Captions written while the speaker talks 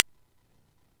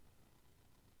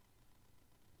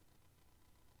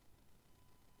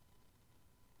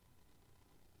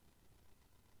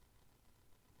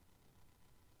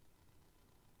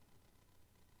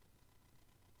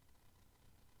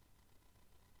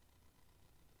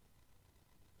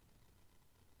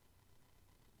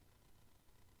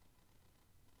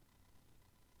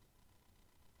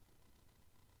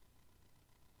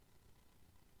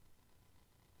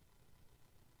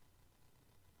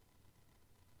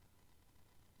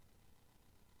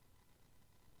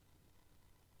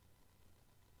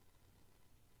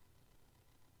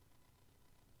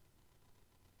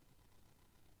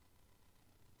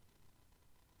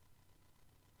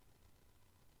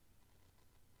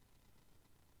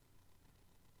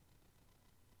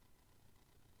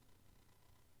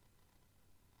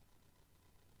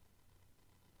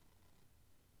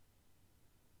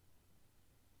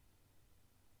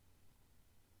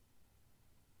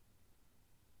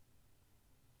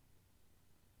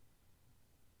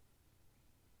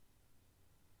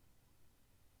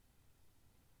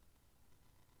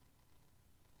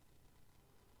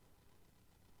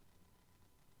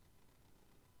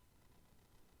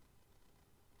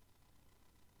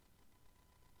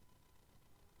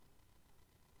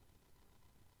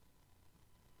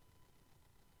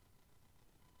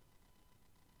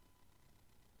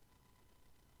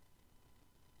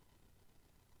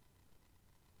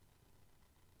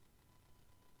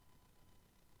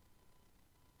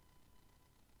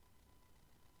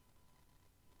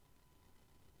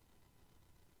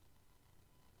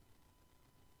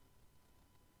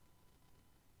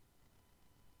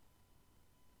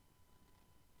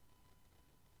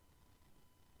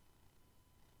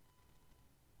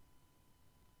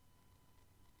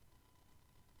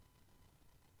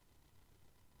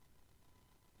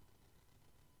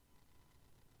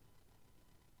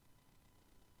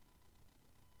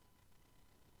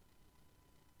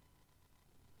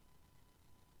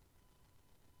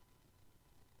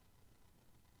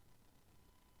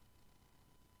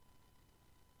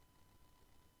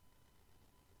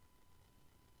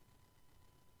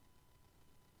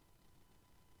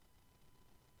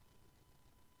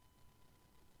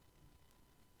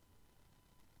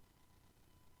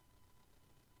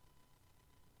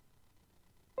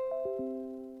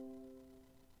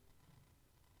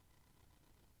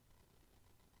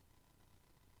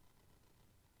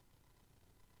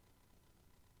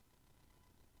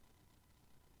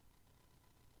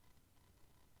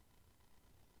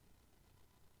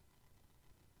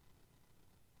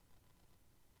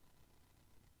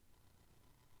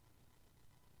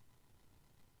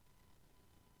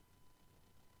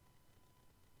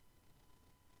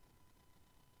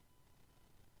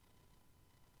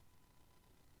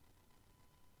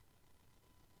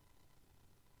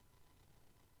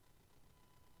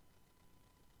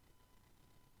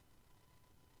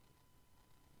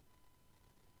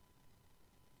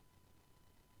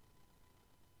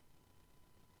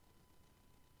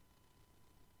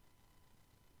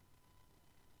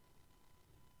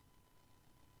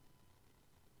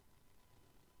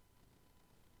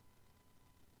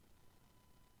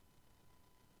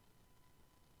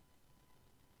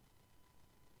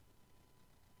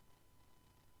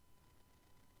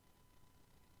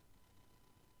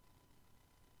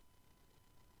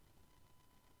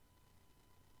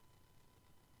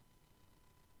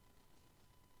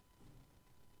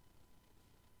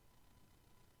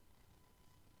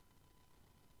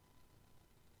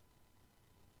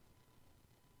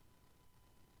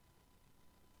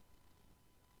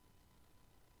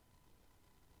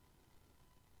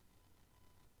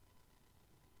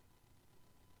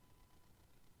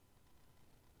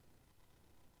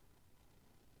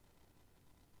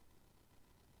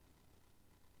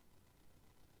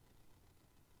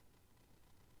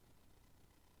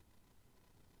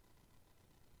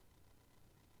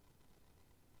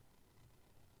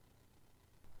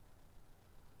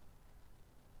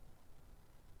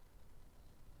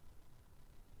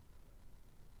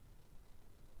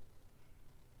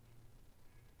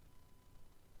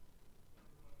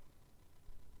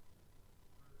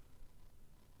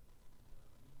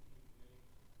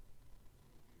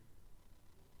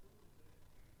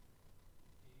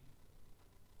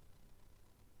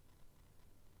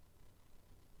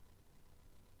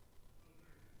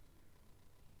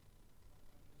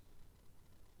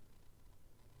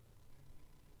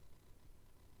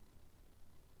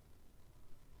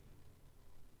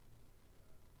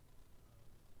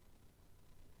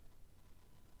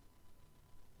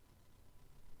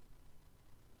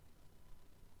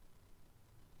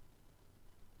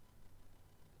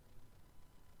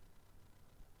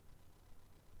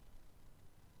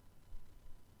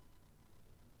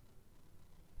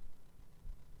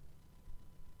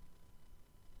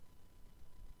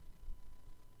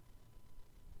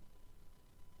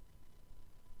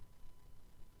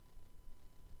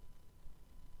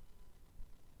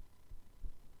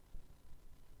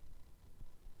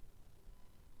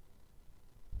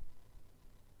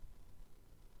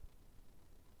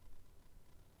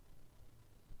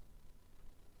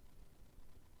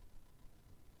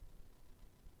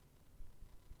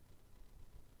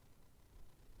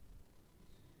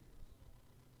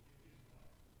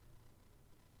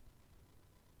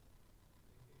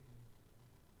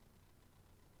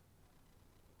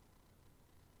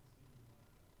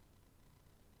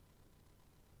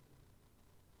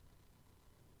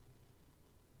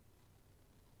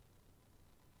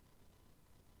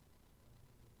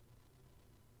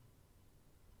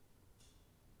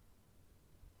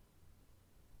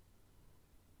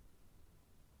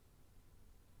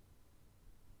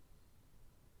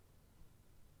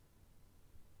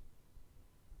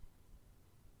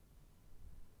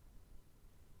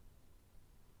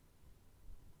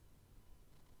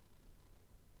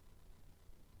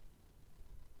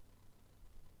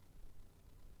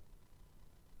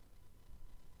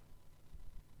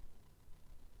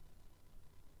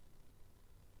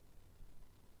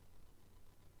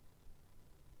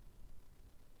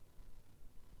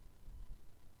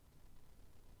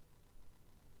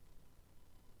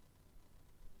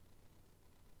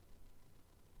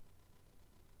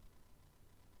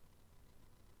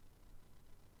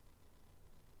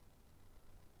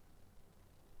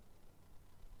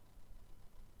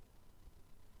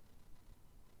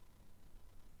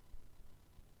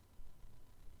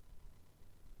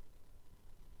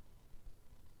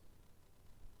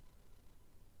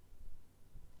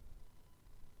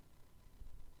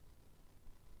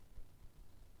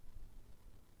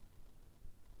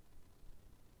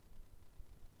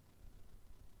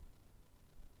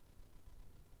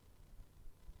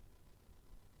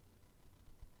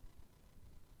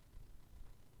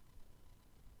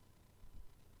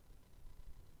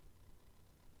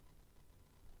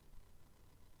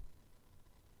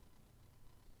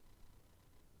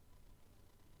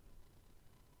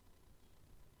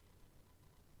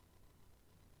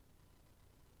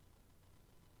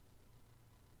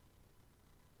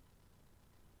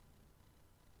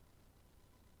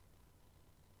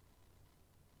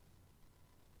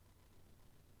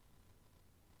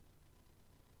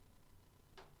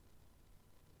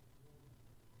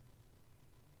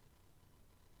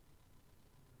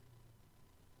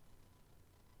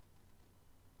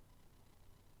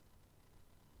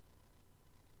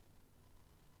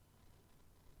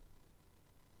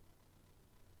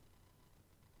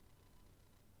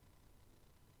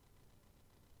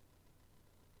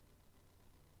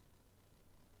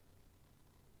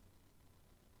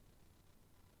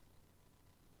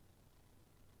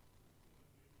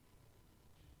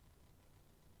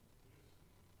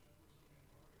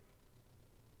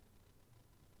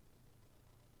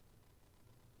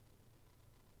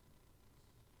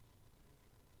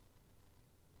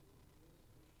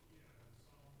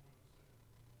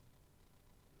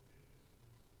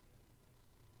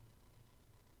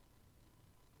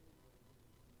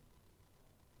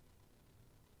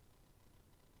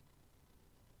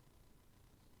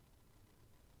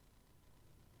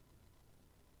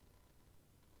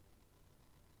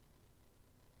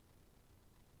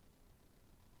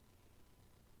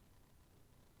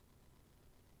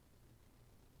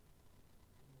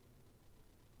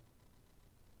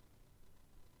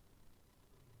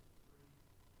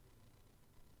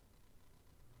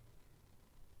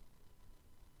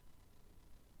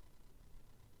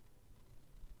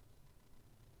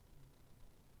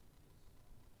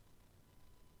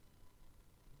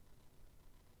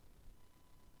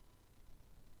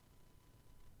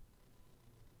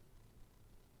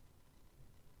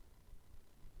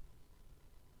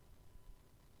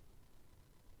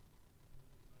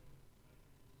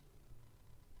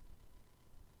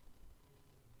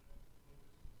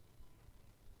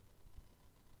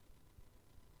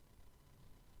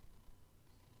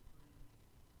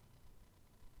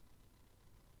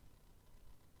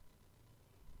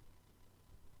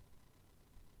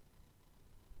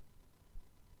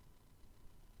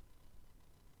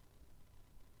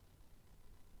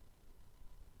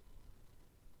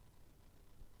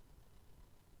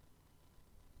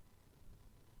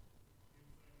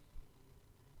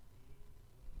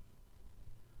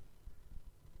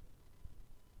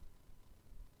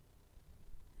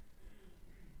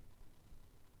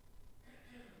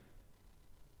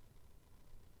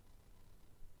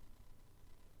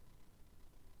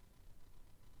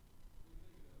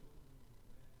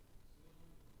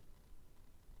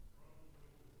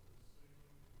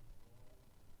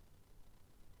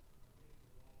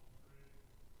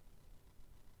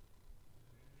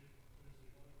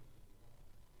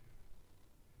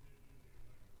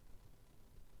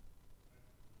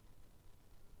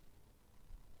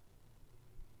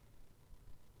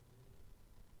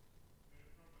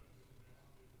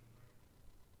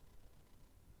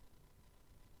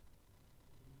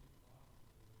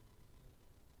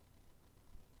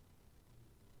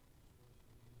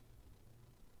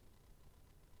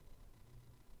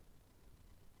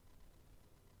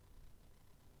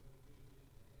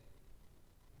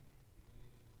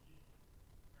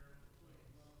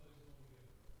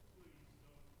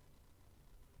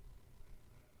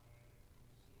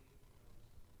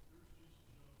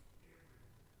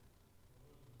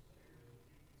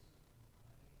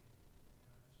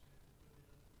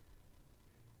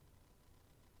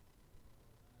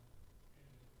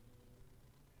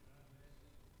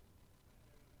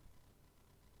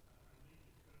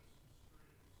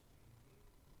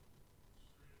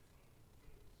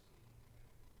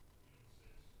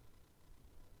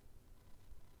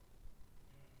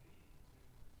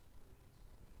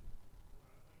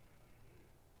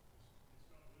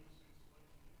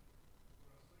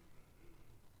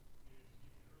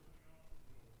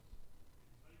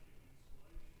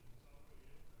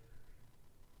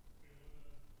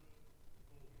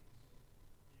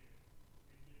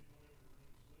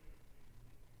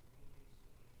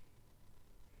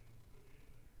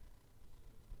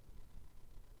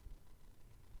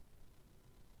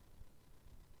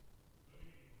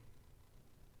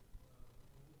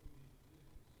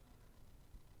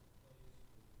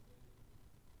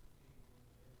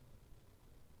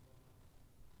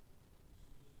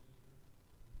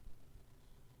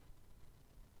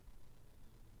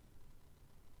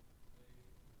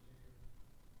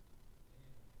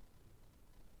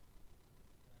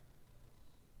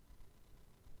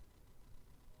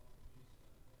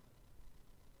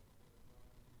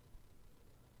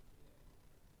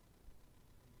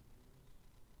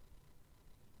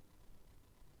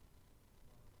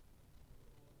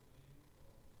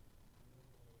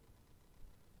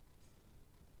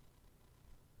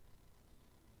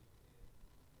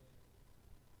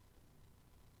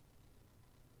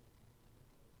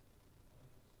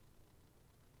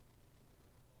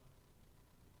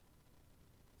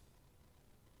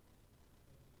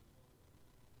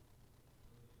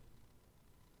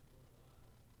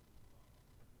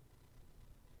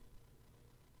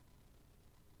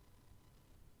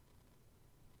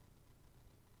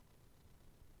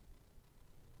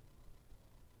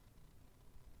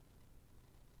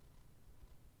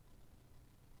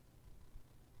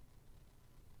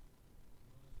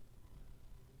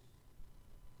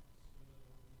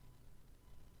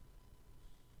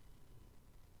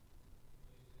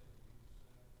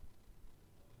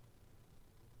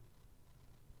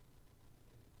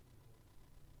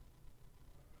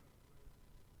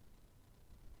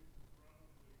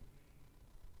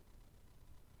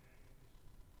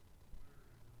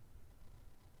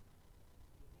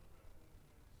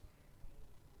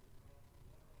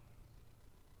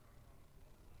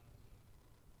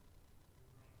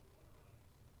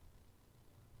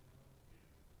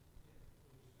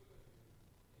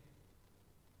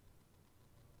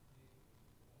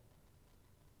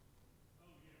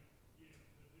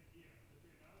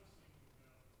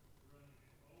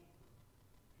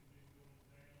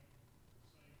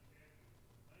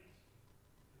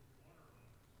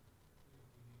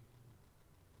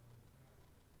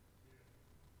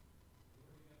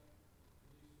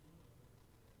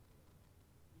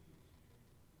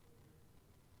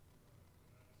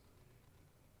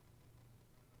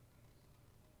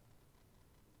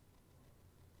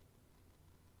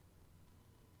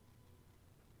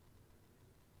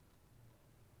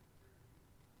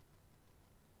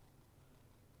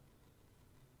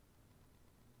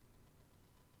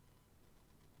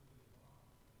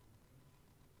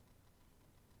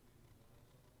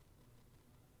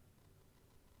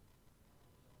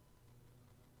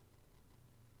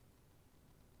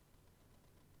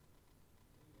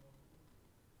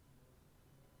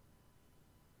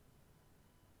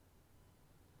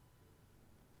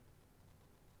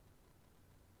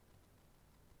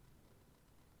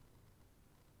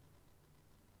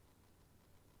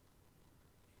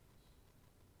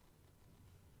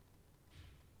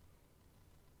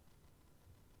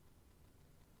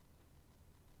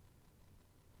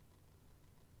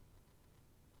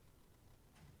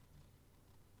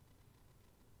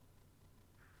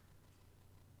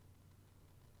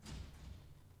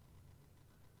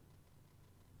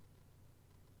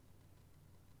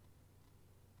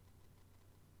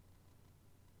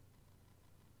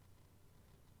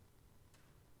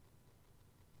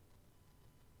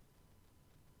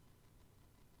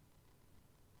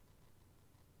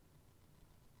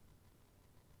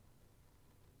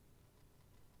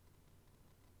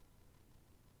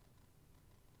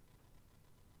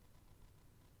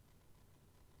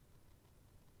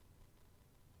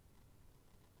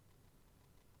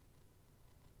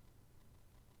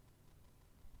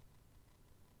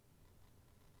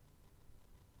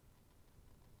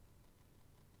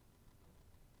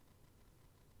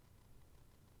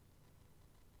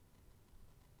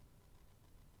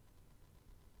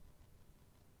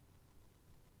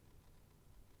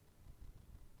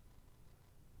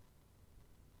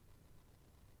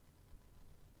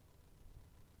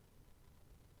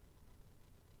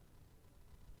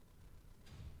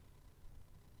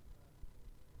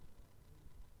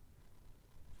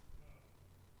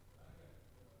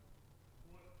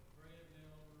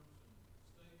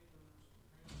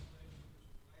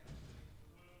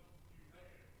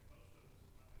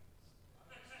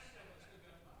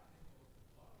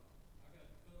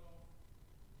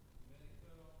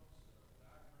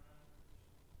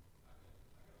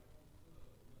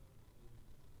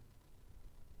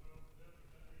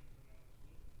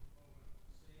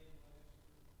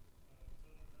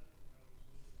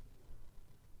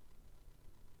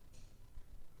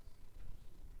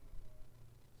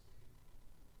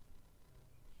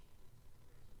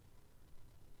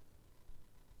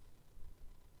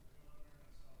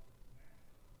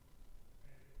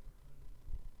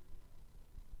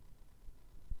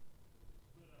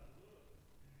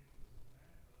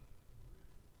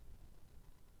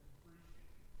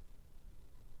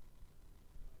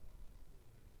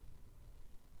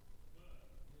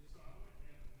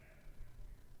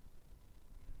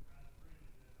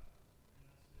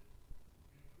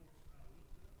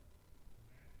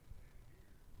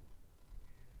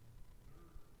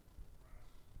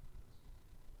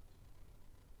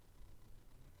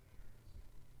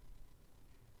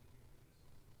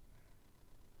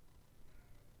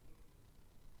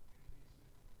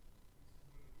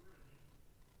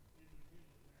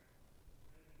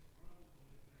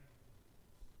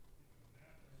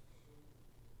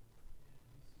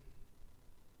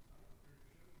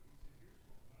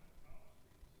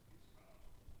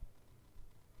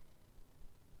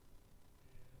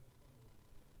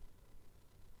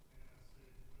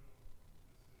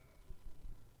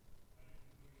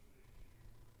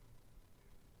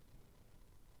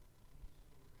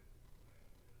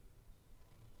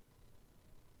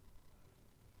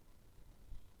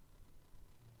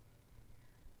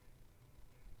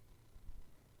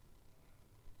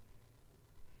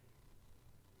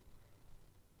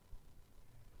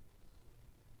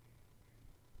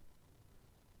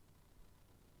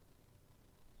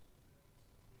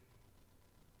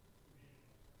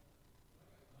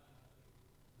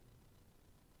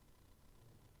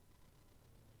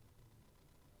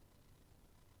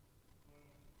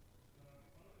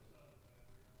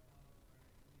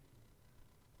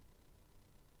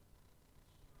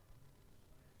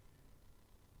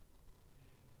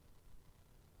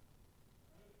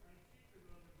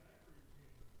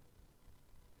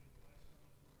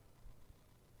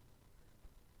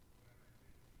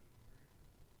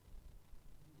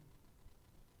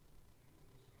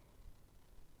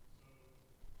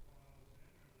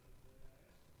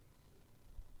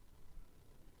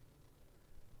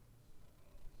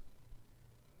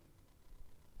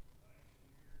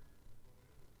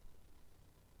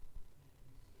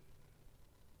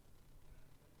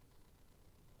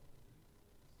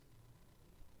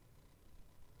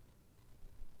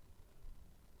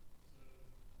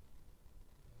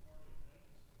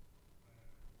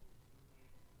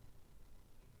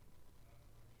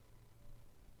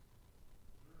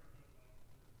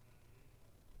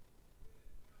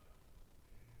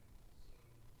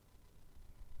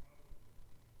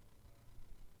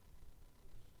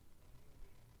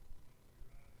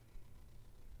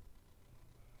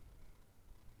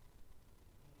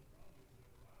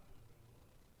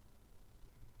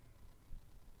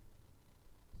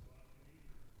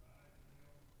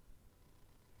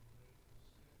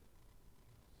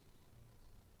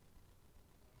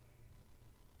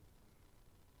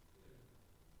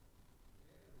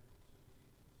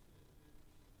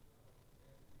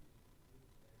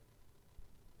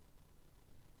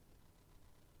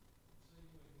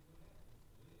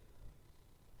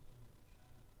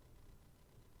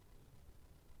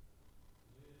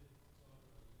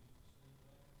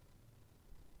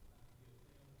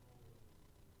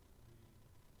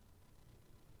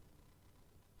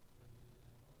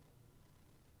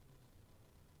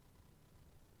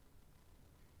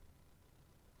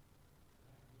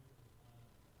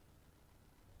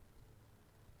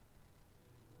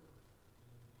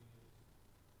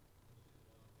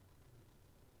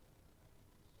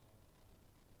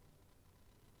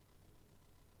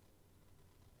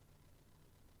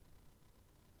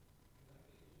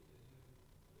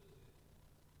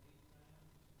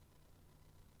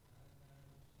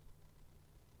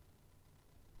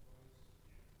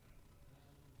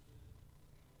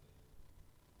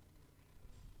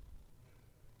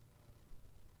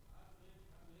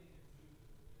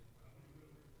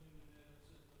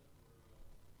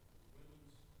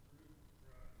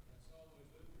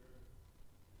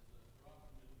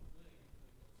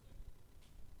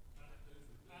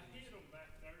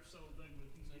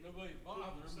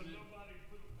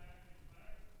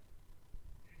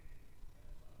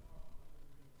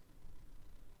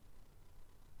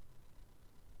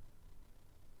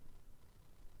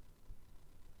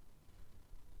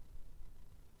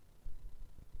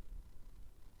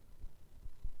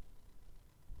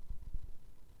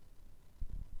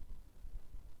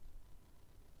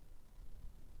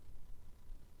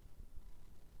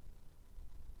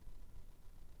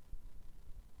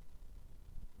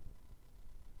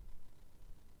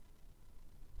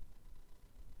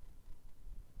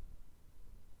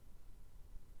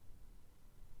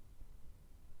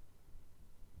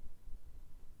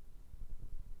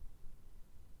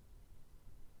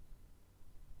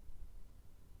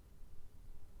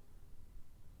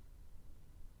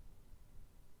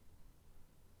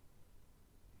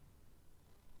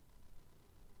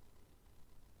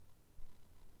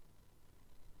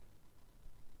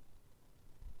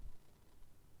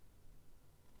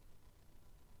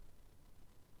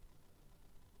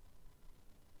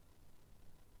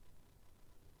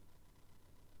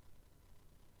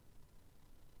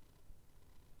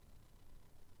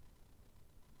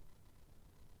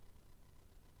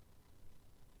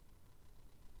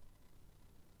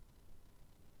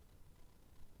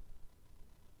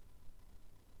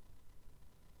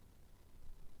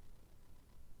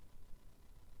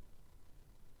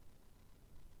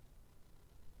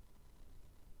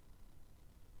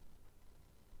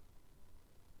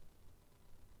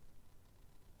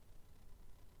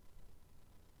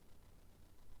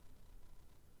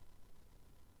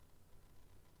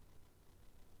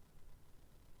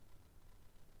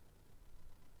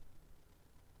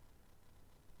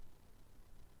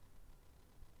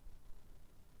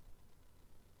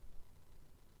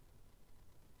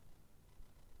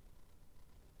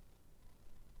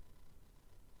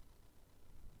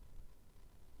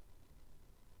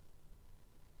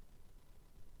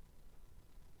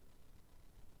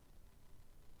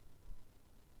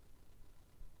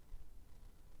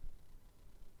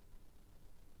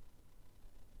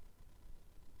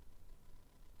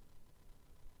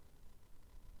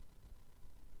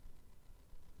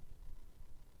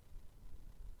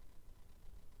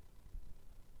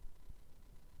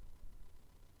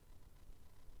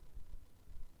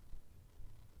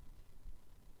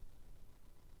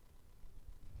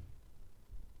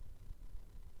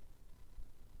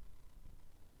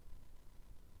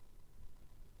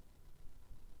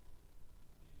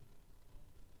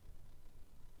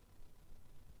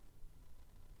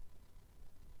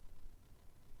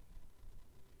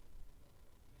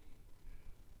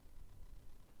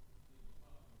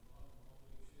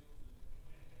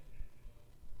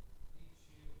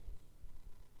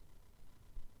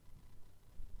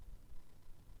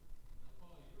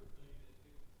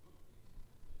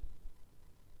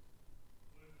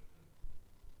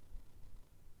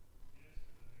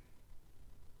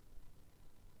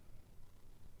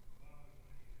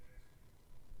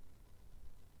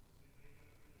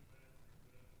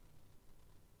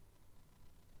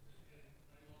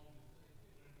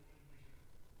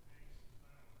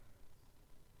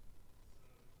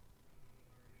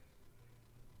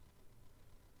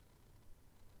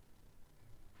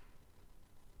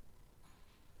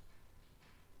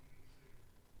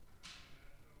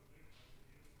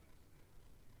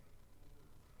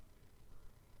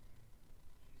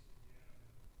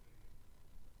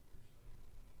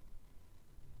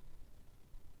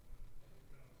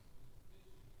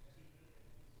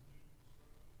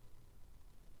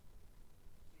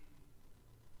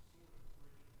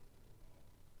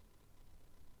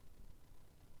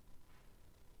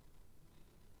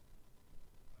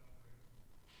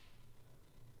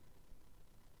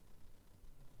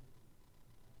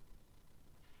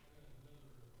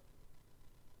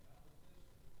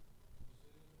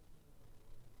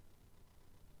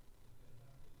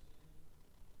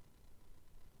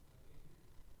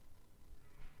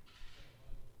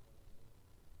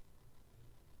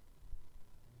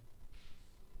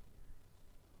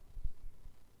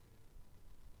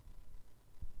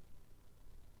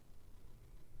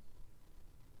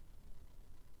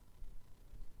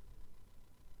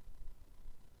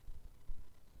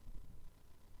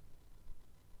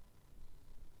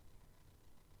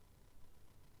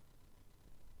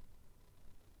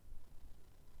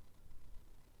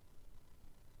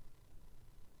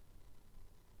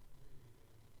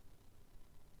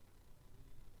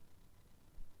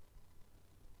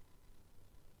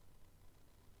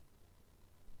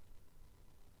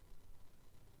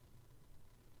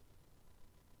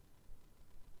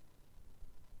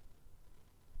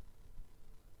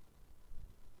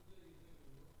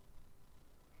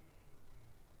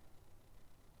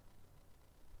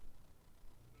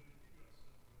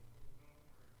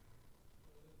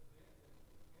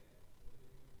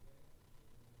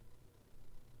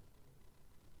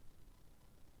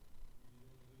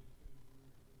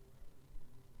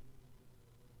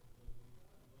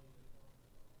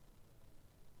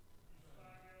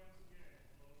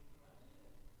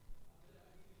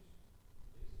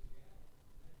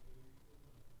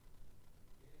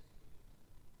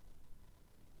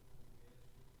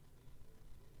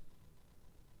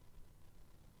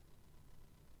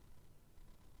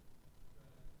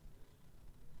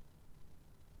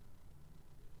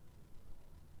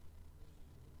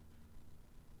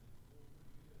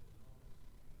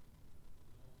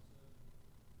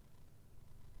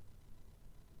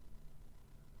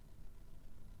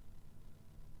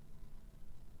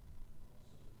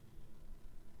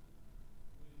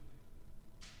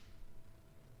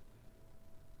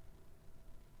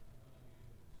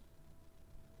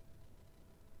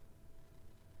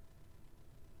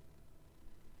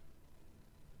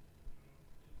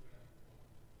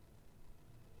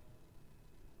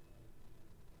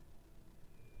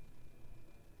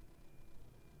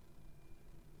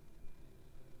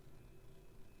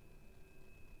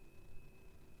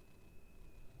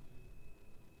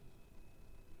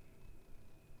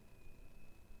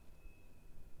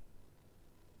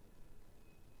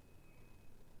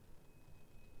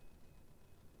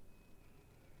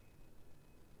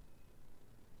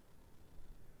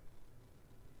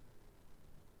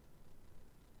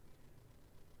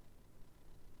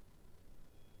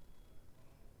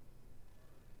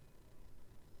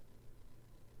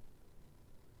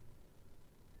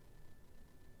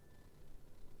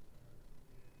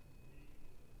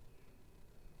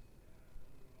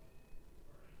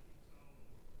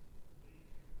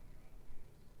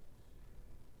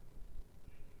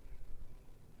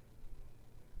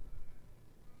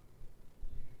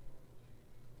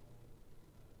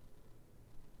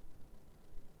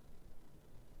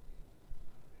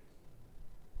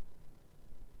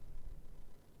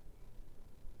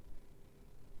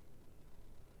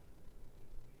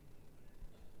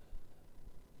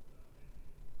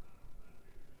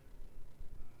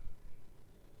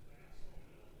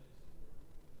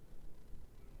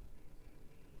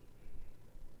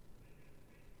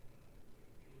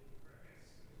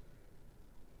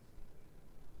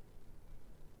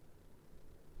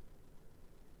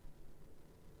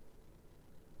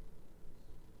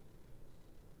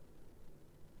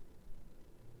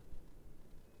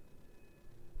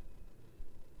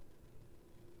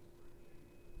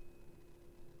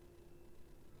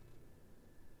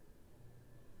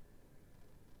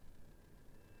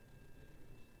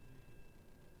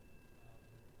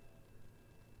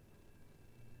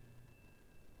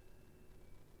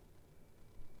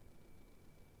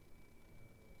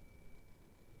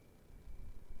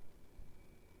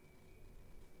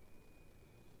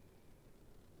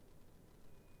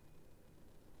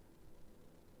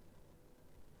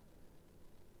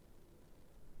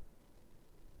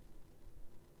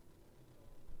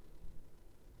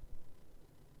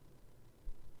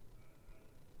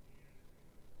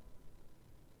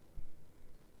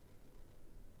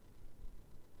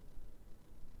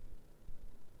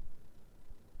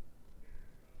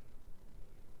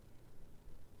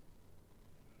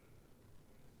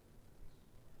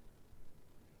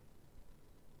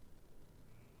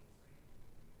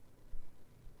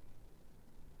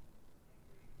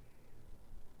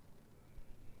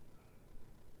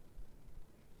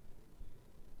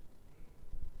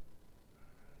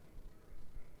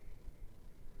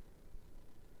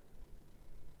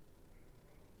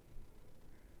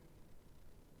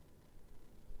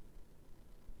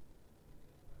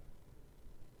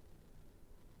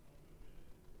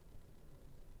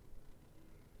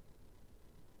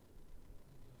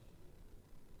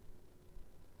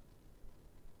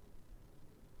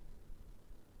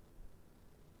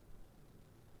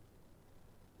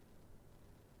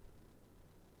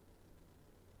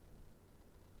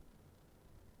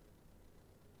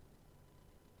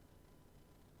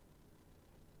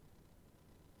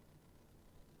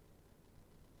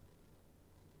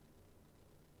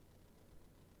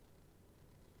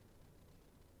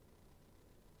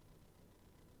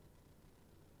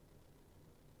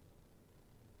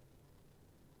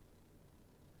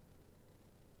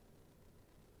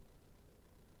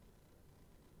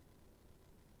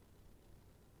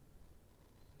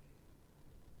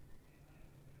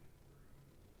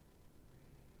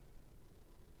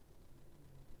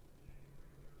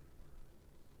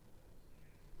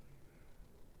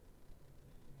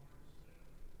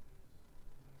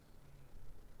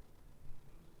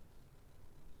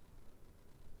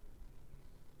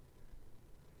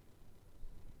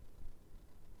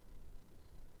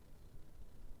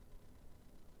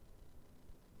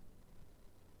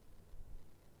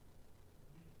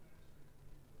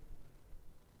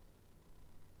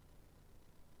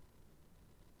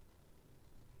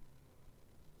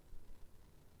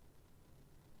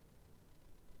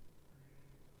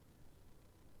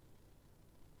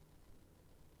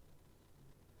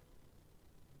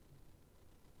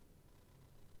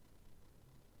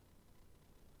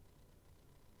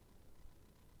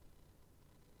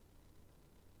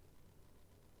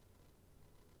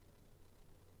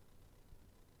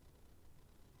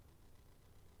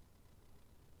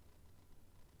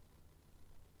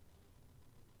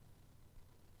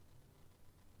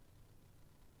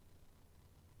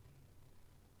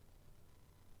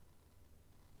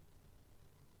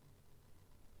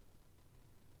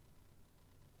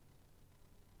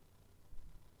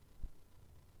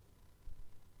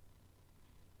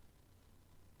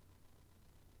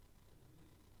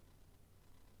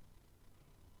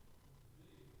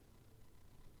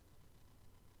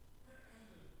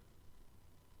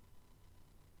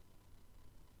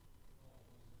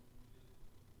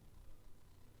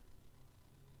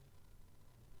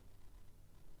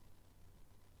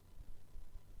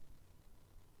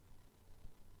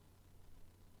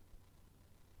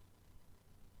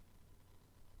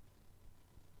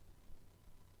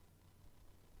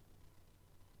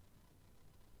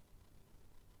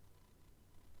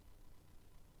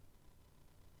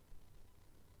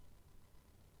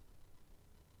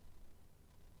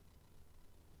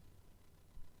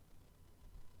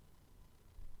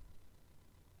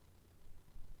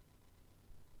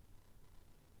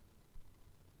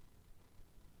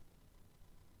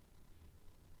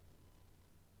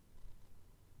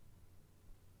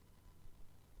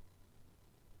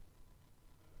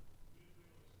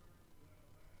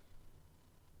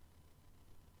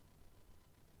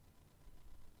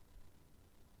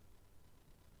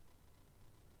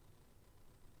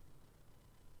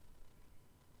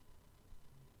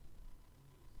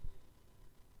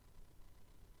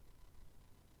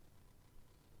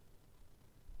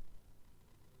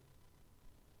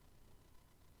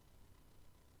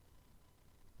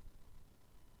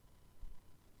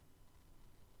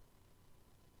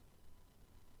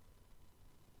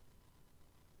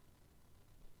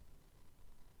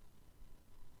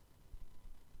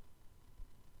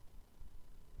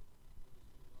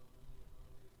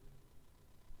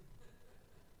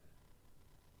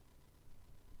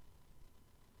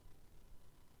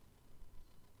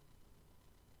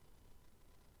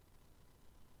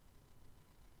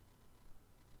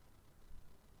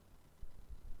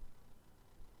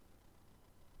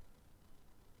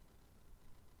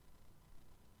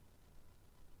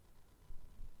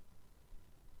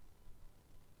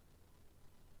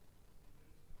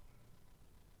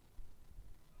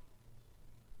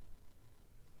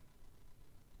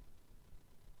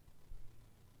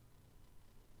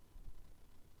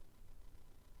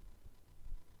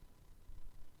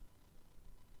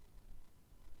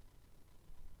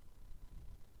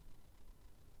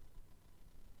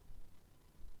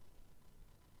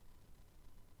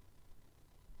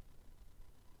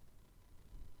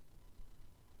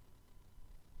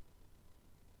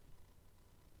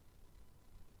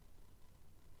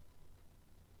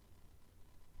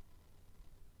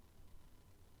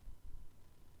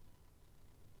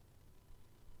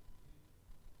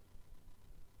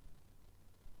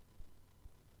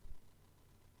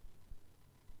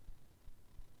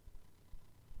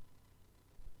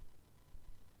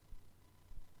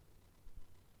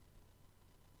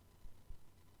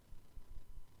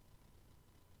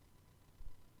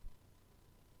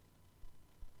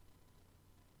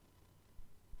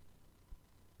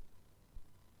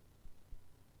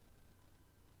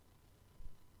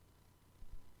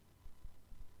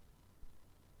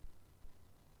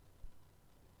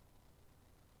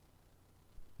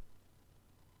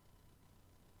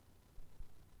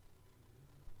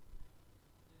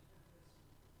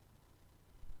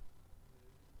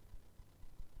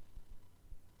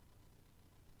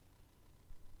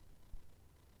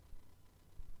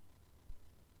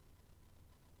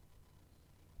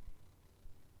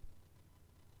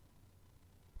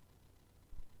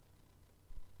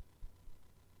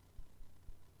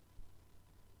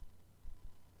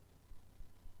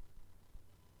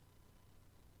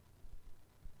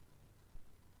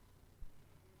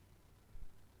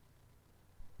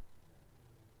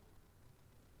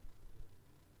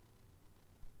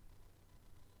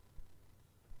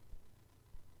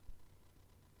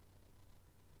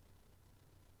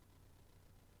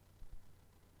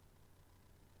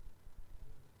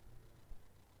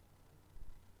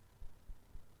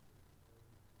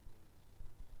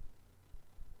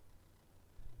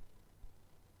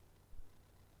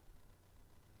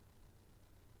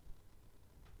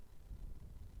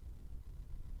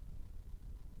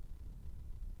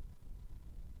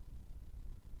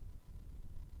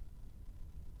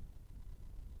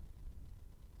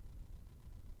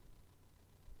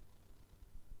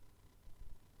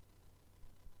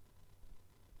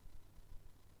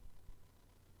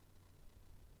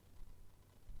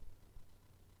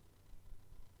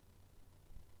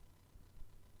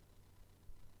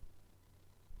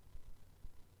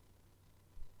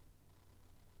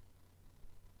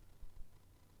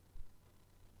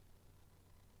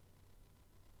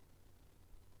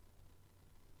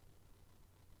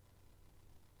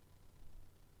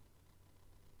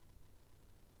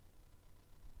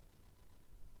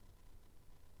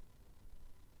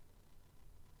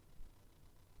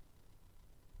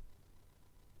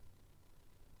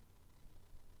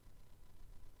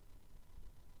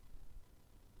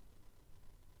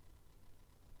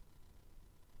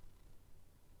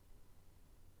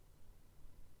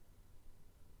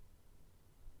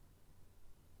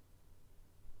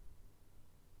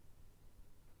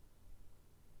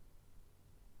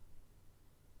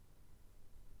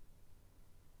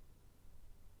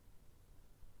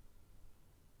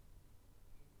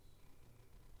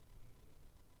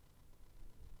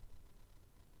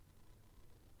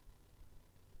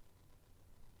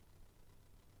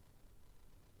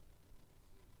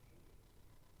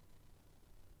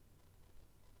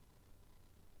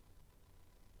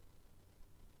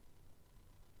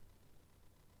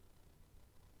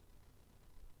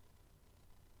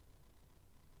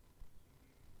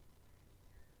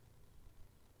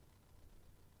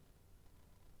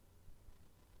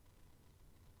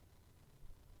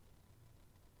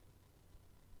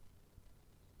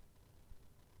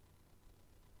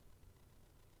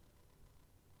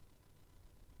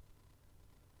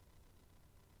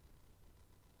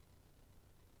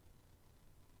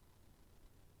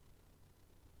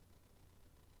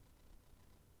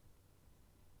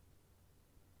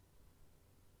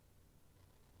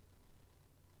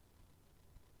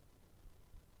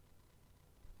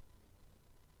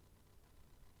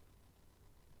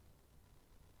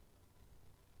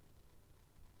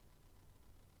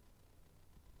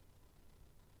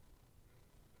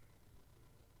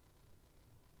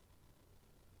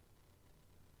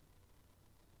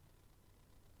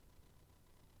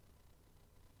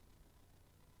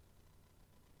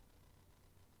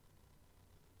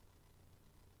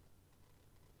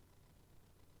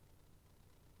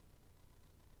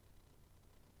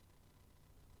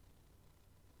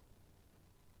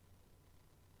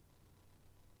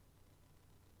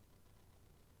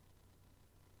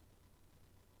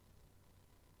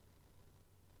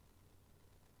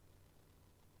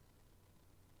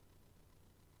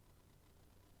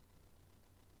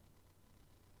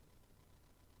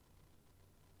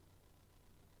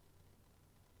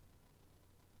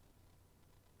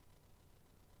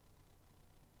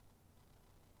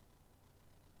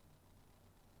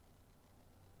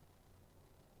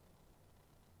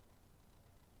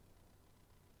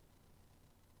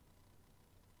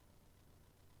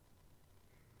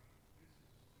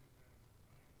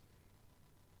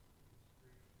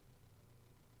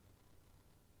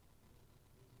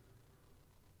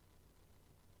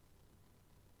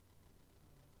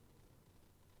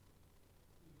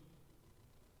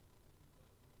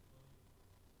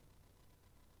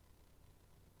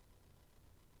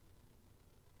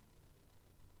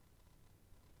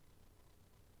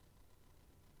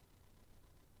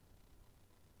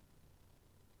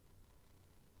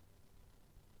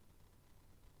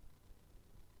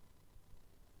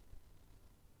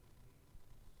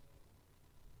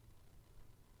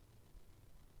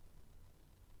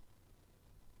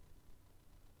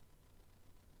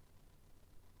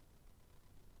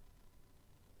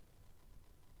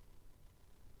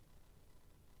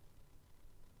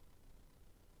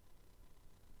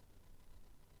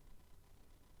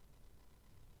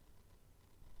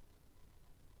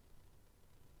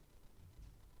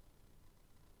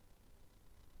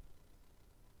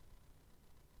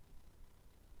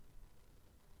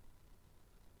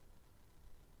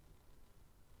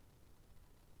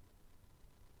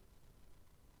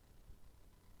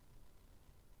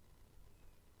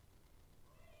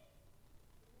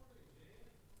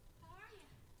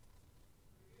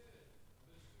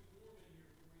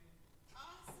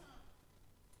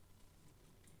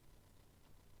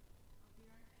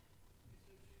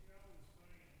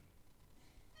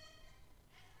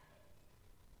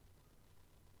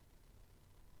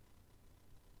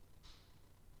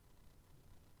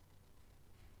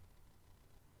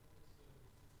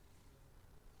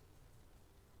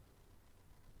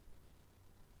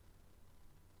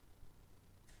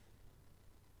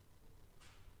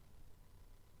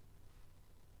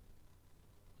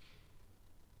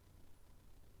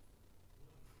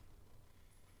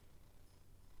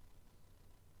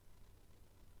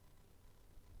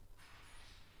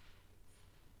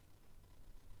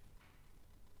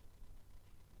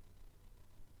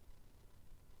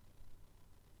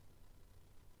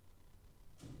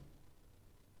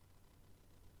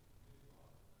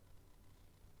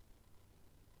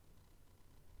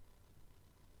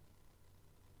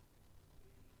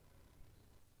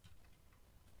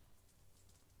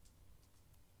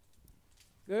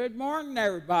Good morning,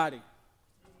 everybody.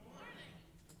 Good morning.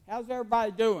 How's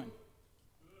everybody doing? Good.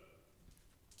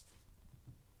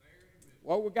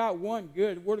 Well, we got one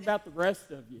good. What about the rest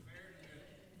of you?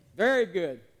 Very Very good.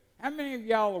 good. How many of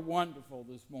y'all are wonderful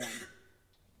this morning?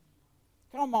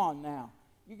 Come on now.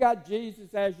 You got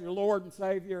Jesus as your Lord and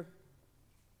Savior?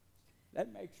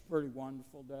 That makes you pretty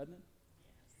wonderful, doesn't it?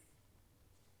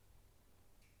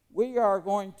 We are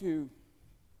going to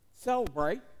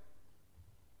celebrate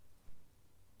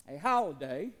a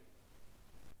holiday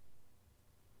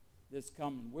this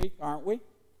coming week, aren't we?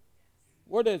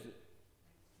 What is it?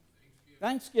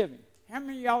 Thanksgiving. How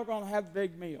many of y'all are going to have a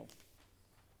big meal?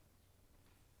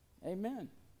 Amen.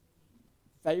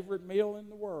 Favorite meal in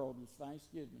the world is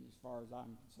Thanksgiving as far as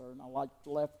I'm concerned. I like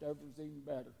the leftovers even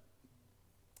better.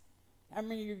 How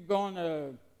many of you are going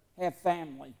to have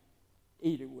family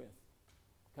eat it with?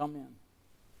 Come in.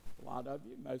 A lot of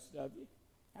you, most of you.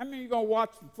 How many of you going to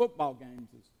watch some football games?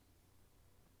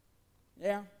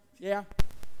 Yeah.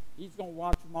 He's going to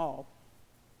watch them all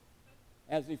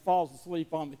as he falls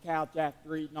asleep on the couch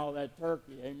after eating all that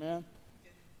turkey. Amen?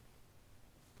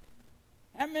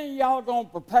 How many of y'all are going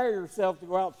to prepare yourself to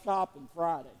go out shopping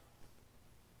Friday?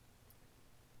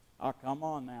 Oh, come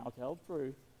on now. Tell the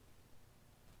truth.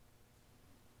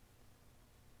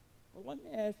 Well, let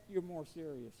me ask you a more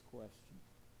serious question.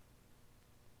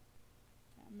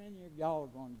 How many of y'all are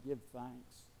going to give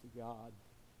thanks to God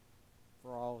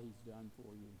for all He's done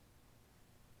for you?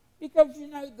 Because, you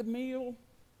know, the meal,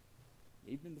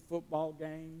 even the football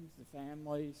games, the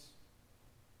families,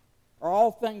 are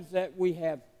all things that we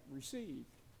have received.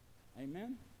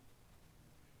 Amen?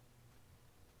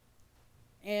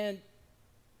 And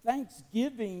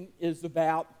Thanksgiving is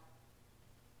about,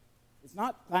 it's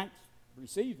not thanks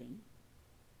receiving,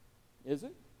 is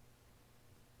it?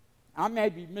 I may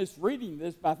be misreading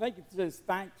this, but I think it says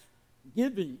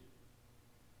thanksgiving.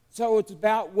 So it's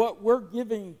about what we're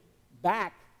giving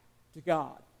back to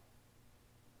God.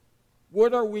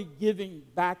 What are we giving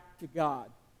back to God?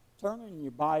 Turn in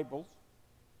your Bibles,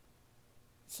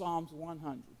 Psalms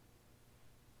 100.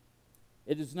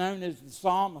 It is known as the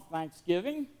Psalm of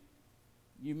Thanksgiving.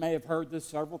 You may have heard this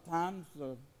several times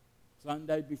the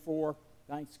Sunday before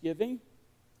Thanksgiving.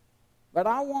 But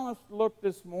I want us to look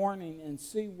this morning and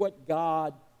see what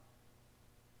God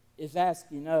is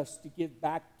asking us to give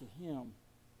back to Him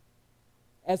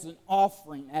as an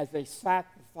offering, as a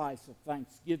sacrifice of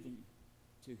thanksgiving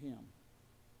to Him.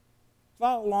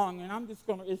 Follow along, and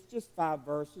it's just 5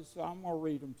 verses, so I'm going to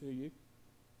read them to you.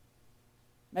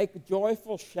 Make a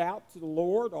joyful shout to the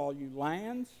Lord, all you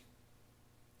lands.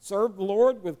 Serve the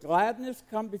Lord with gladness.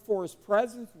 Come before His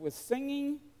presence with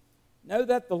singing. Know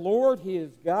that the Lord, He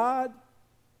is God.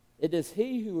 It is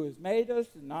He who has made us,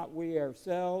 and not we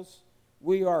ourselves.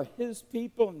 We are His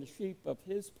people and the sheep of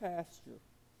His pasture.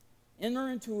 Enter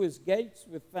into His gates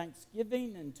with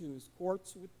thanksgiving and to His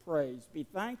courts with praise. Be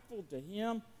thankful to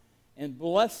Him and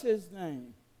bless His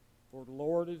name, for the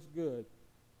Lord is good.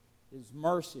 His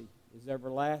mercy is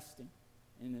everlasting,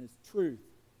 and His truth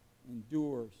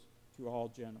endures to all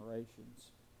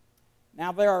generations.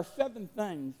 Now, there are 7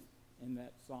 things in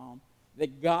that psalm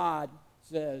that God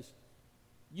says,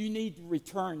 you need to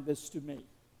return this to me.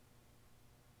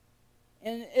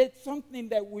 And it's something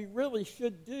that we really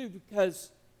should do,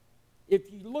 because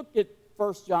if you look at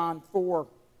 1 John 4,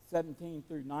 17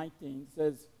 through 19, it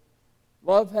says,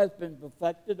 love has been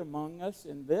perfected among us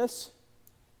in this,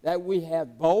 that we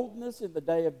have boldness in the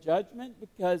day of judgment,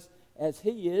 because as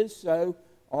He is, so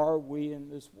are we in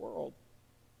this world.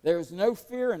 There is no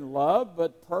fear in love,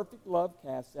 but perfect love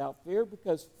casts out fear,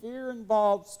 because fear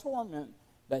involves torment.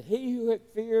 But he who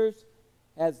fears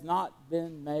has not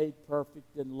been made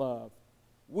perfect in love.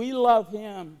 We love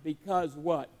Him because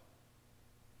what?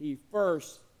 He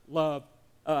first loved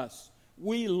us.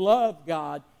 We love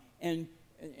God, and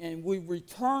we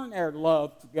return our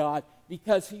love to God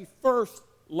because He first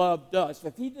loved us.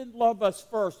 If He didn't love us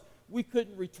first, we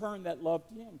couldn't return that love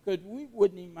to Him, because we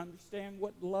wouldn't even understand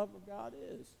what the love of God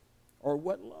is or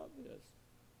what love is.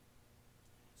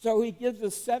 So He gives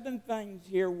us 7 things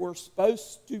here we're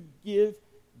supposed to give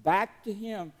back to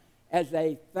Him as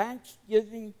a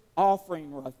thanksgiving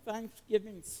offering or a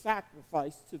thanksgiving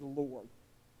sacrifice to the Lord.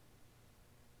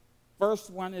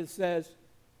 First one, it says,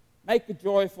 make a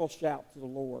joyful shout to the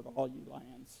Lord, all you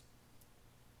lands.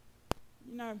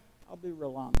 You know, I'll be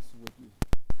real honest with you.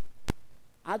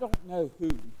 I don't know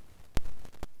who,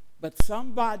 but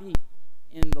somebody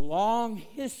in the long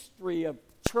history of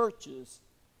churches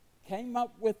came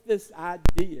up with this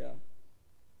idea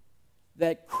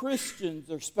that Christians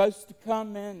are supposed to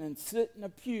come in and sit in a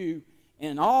pew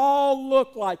and all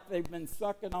look like they've been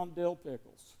sucking on dill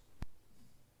pickles.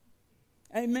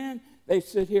 Amen? They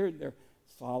sit here and they're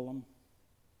solemn,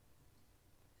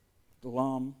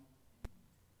 glum.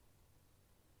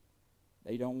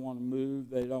 They don't want to move.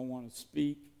 They don't want to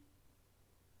speak.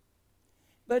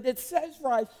 But it says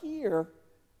right here,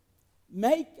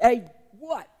 make a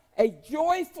what? A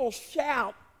joyful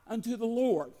shout unto the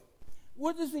Lord.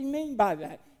 What does he mean by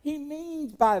that? He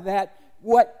means by that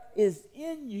what is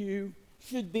in you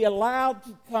should be allowed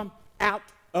to come out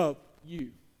of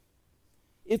you.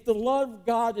 If the love of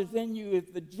God is in you,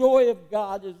 if the joy of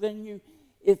God is in you,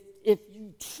 if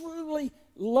you truly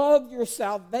love your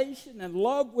salvation and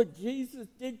love what Jesus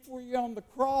did for you on the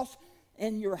cross,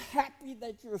 and you're happy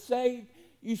that you're saved,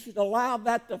 you should allow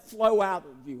that to flow out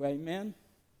of you. Amen?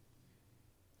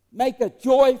 Make a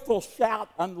joyful shout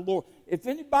unto the Lord. If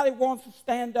anybody wants to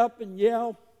stand up and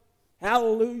yell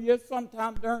hallelujah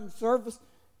sometime during the service,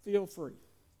 feel free.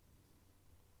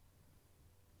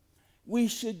 We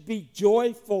should be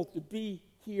joyful to be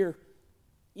here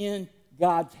in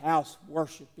God's house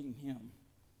worshiping him.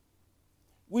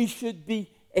 We should be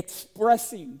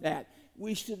expressing that.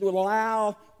 We should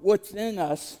allow what's in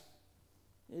us.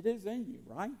 It is in you,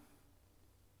 right?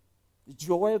 The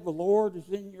joy of the Lord is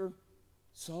in your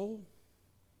soul.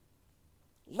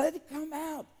 Let it come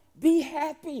out. Be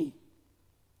happy.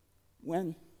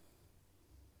 When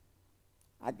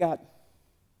I got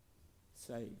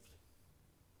saved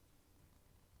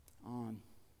on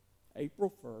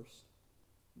April 1st,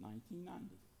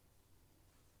 1990.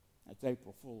 That's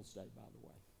April Fool's Day, by the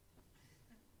way.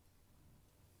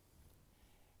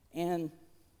 And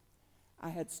I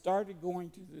had started going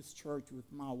to this church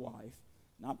with my wife,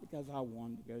 not because I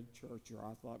wanted to go to church or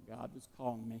I thought God was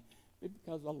calling me, but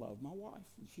because I loved my wife,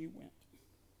 and she went.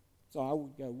 So I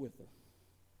would go with her.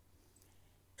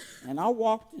 And I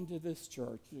walked into this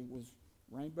church. It was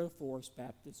Rainbow Forest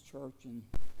Baptist Church in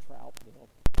Troutville,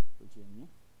 Virginia.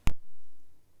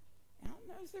 And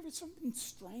I noticed there was something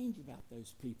strange about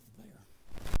those people there.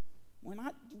 When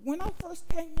I first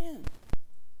came in,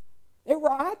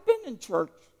 I'd been in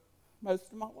church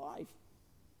most of my life.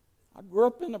 I grew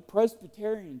up in a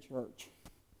Presbyterian church.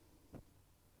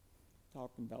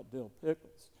 Talking about Bill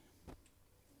Pickles.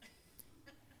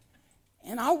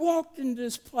 And I walked into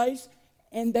this place,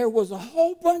 and there was a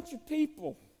whole bunch of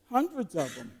people, hundreds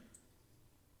of them,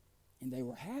 and they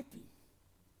were happy.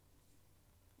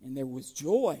 And there was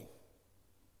joy.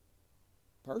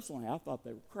 Personally, I thought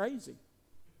they were crazy.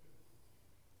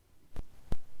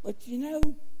 But you know,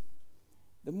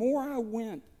 the more I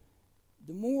went,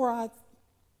 the more I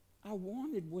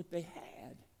wanted what they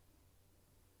had.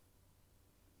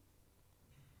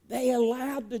 They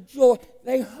allowed the joy.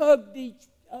 They hugged each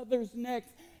other's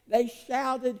necks. They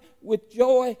shouted with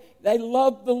joy. They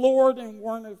loved the Lord and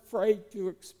weren't afraid to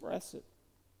express it.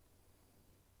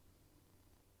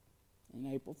 On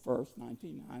April 1st,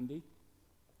 1990,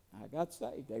 I got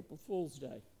saved, April Fool's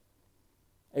Day.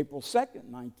 April 2nd,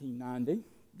 1990,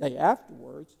 day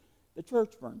afterwards, the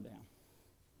church burned down.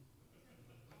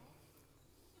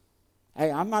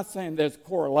 Hey, I'm not saying there's a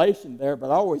correlation there,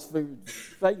 but I always figured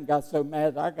Satan got so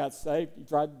mad that I got saved, he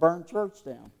tried to burn church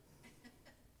down.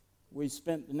 We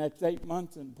spent the next 8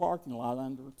 months in the parking lot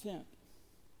under a tent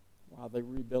while they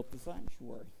rebuilt the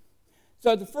sanctuary.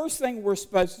 So the first thing we're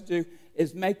supposed to do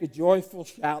is make a joyful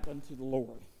shout unto the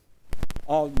Lord,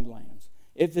 all you lands.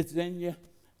 If it's in you,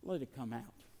 let it come out.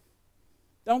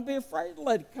 Don't be afraid to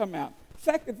let it come out.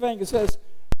 Second thing, it says,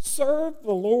 serve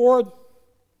the Lord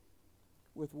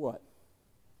with what?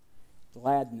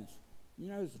 Gladness. You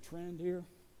know, there's a trend here.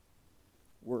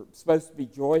 We're supposed to be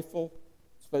joyful,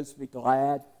 supposed to be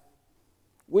glad.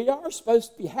 We are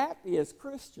supposed to be happy as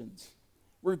Christians,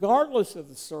 regardless of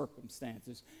the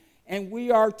circumstances. And we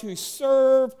are to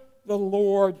serve the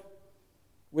Lord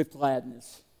with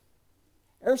gladness.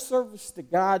 Our service to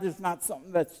God is not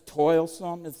something that's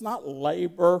toilsome. It's not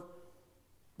labor,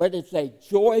 but it's a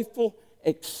joyful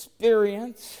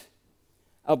experience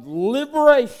of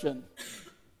liberation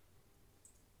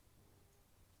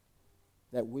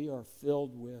that we are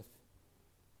filled with,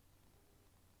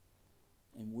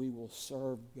 and we will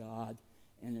serve God.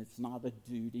 And it's not a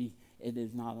duty. It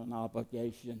is not an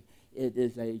obligation. It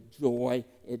is a joy.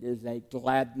 It is a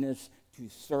gladness to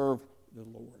serve the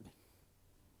Lord.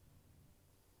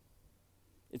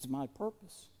 It's my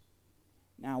purpose.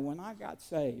 Now, when I got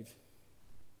saved,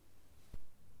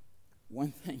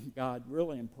 one thing God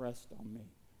really impressed on me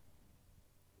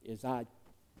is I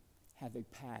have a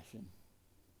passion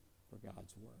for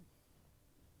God's Word.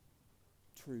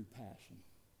 True passion.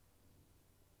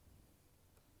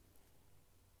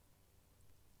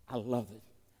 I love it.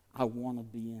 I want to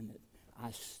be in it.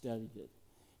 I studied it.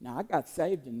 Now, I got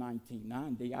saved in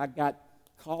 1990. I got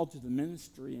called to the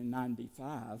ministry in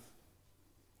 95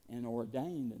 and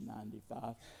ordained in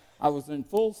 95. I was in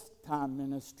full-time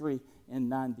ministry in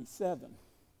 97.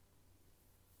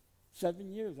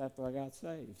 7 years after I got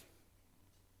saved.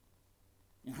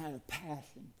 And I had a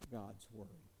passion for God's Word.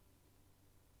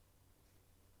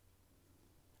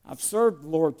 I've served the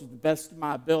Lord to the best of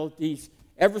my abilities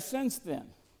ever since then.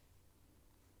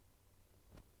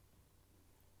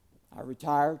 I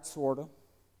retired, sort of,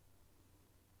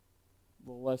 a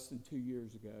little less than 2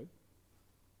 years ago.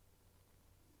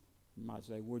 You might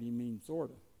say, what do you mean, sort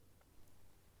of?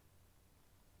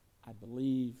 I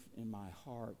believe in my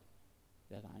heart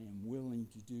that I am willing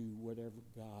to do whatever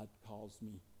God calls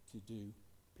me to do,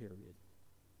 period.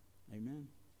 Amen?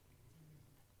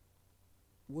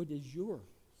 What is your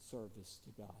service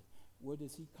to God? What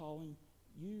is He calling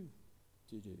you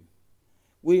to do?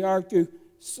 We are to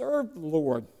serve the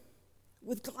Lord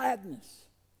with gladness.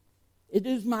 It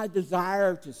is my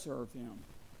desire to serve Him.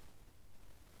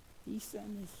 He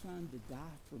sent His Son to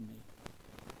die for me.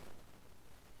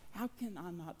 How can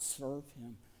I not serve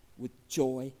Him with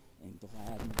joy and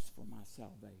gladness for my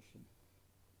salvation?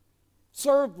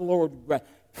 Serve the Lord with gladness.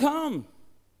 Come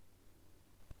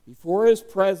before His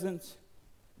presence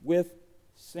with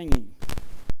singing.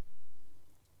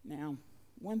 Now,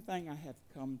 one thing I have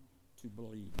come to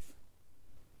believe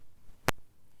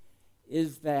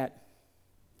is that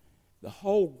the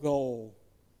whole goal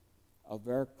of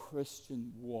our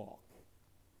Christian walk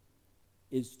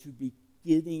is to be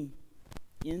getting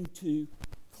into,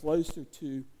 closer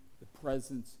to the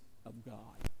presence of God.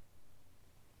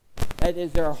 That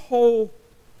is our whole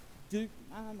duty.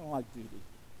 I don't like duty.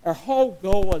 Our whole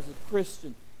goal as a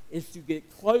Christian is to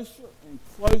get closer and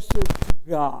closer to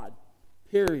God,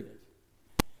 period.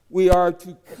 We are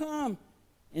to come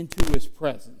into His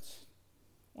presence.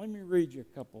 Let me read you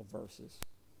a couple of verses.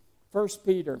 1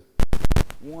 Peter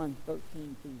 1,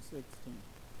 13 through 16.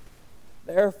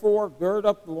 Therefore, gird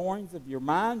up the loins of your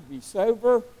mind, be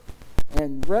sober,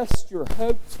 and rest your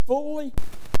hopes fully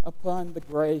upon the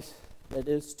grace that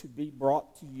is to be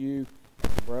brought to you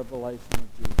at the revelation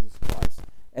of Jesus Christ.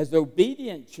 As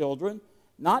obedient children,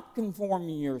 not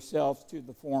conforming yourselves to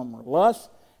the former lusts,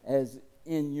 as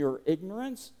in your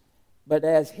ignorance, but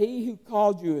as He who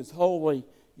called you is holy,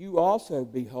 you also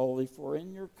be holy, for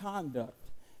in your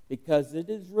conduct, because it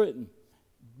is written,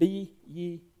 be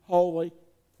ye holy,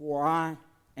 for I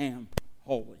am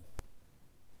holy.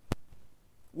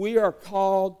 We are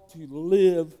called to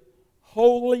live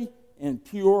holy and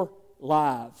pure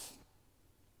lives.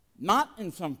 Not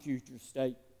in some future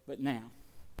state, but now.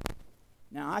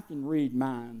 Now, I can read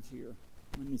minds here.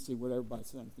 Let me see what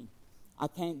everybody's thinking. I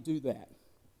can't do that.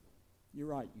 You're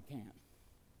right, you can't.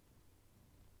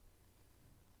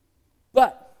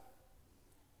 But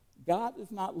God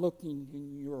is not looking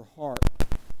in your heart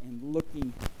and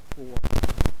looking for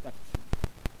perfection.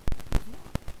 He's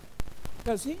not.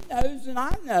 Because He knows and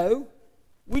I know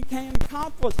we can't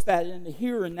accomplish that in the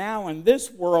here and now in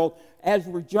this world as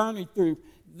we journey through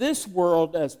this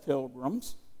world as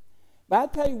pilgrims. But I'll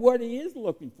tell you what He is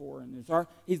looking for in His heart.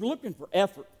 He's looking for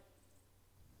effort.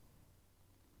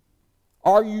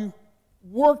 Are you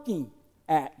working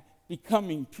at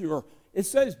becoming pure? It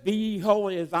says, be ye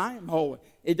holy as I am holy.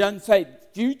 It doesn't say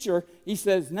future. He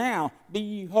says now, be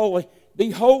ye holy.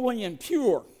 Be holy and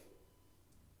pure.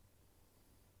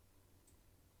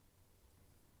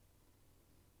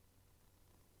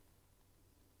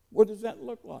 What does that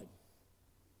look like?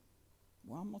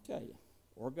 Well, I'm going to tell you.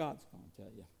 Or God's going to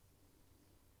tell you.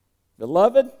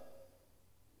 Beloved,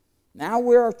 now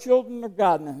we are children of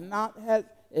God. And I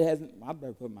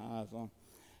better put my eyes on.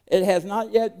 It has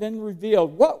not yet been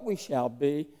revealed what we shall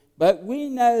be, but we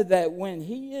know that when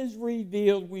He is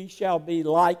revealed, we shall be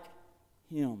like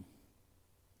Him,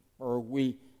 or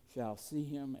we shall see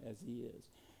Him as He is.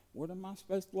 What am I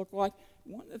supposed to look like?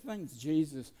 One of the things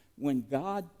Jesus, when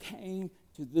God came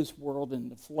to this world in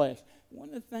the flesh, one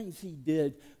of the things He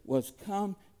did was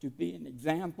come to be an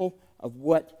example of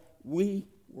what we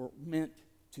were meant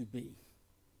to be.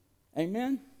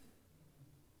 Amen?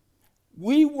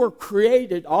 We were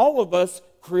created, all of us,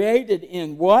 created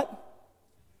in what?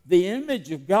 The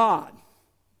image of God.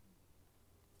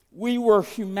 We were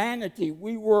humanity.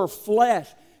 We were flesh.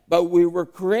 But we were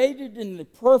created in the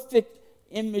perfect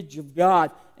image of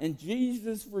God. And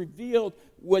Jesus revealed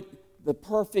what the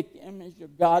perfect image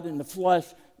of God in the flesh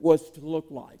was to look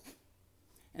like.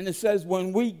 And it says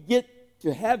when we get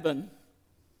to heaven,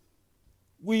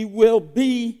 we will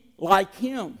be like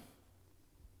Him.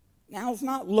 Now, it's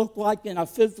not look like in a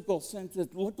physical sense.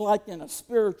 It look like in a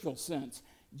spiritual sense.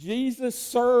 Jesus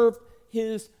served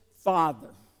His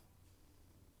Father.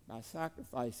 by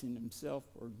sacrificing himself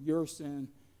for your sin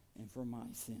and for my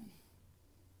sin.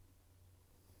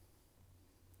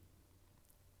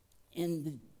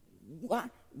 And what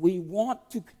we want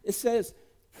to, it says,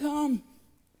 come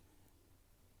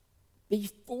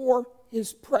before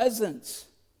his presence.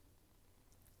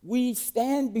 We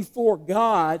stand before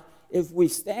God. If we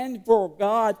stand before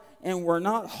God and we're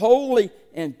not holy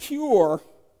and pure,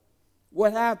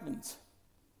 what happens?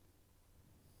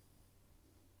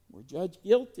 We're judged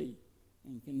guilty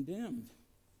and condemned.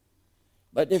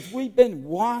 But if we've been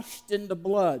washed in the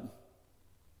blood,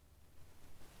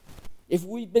 if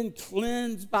we've been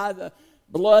cleansed by the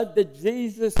blood that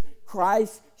Jesus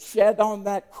Christ shed on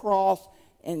that cross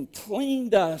and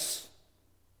cleaned us,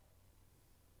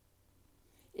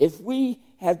 if we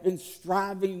have been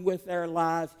striving with our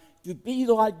lives to be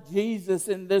like Jesus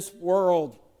in this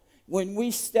world, when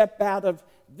we step out of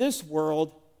this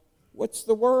world, what's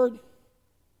the word?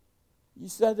 You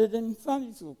said it in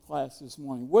Sunday school class this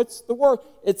morning. What's the word?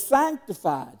 It's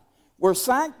sanctified. We're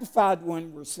sanctified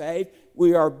when we're saved.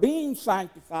 We are being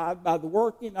sanctified by the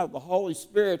working of the Holy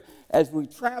Spirit as we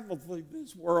travel through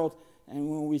this world. And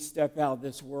when we step out of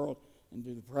this world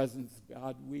into the presence of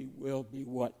God, we will be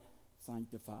what?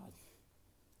 Sanctified,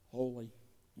 holy,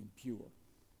 and pure.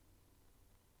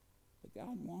 But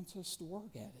God wants us to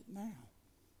work at it now.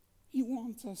 He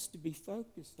wants us to be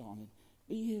focused on it,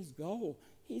 be his goal.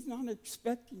 He's not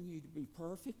expecting you to be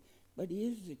perfect, but he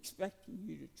is expecting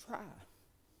you to try.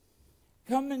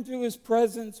 Come into his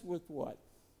presence with what?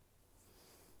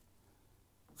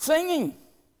 Singing.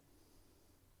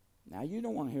 Now, you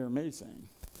don't want to hear me sing.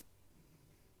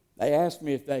 They asked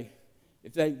me if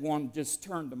they want to just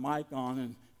turn the mic on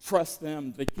and trust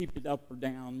them to keep it up or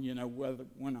down, whether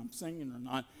when I'm singing or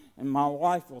not. And my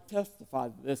wife will testify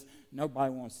to this.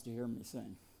 Nobody wants to hear me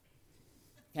sing.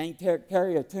 Can't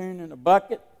carry a tune in a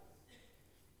bucket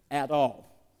at all.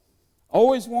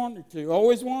 Always wanted to.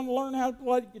 Always wanted to learn how to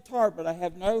play the guitar, but I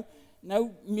have no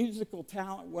musical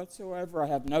talent whatsoever. I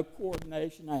have no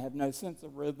coordination. I have no sense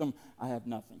of rhythm. I have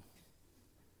nothing.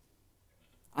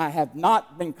 I have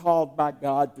not been called by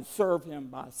God to serve him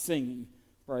by singing.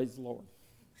 Praise the Lord.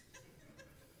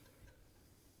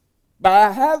 But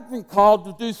I have been called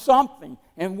to do something.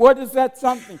 And what is that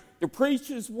something? To preach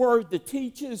his word, to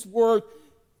teach his word,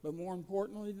 but more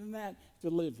importantly than that, to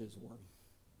live his word.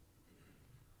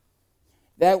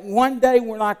 That one day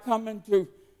when I come into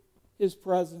his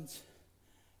presence,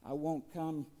 I won't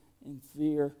come in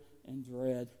fear and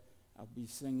dread. I'll be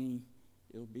singing.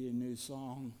 It'll be a new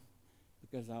song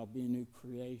because I'll be a new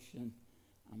creation.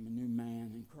 I'm a new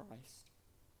man in Christ.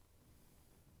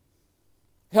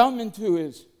 Come into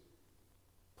his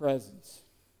presence.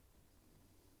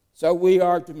 So we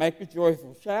are to make a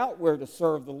joyful shout. We're to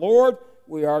serve the Lord.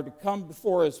 We are to come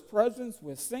before his presence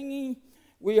with singing.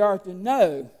 We are to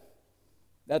know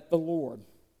that the Lord,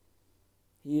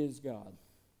 he is God.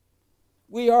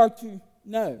 We are to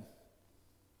know.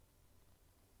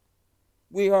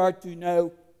 We are to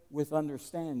know with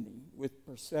understanding, with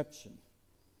perception.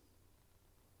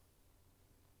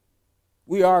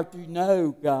 We are to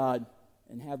know God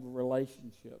and have a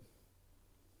relationship.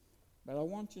 But I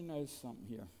want you to know something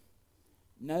here.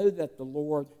 Know that the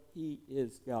Lord, he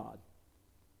is God.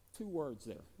 Two words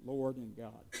there, Lord and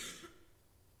God.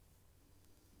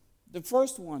 The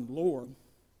first one, Lord,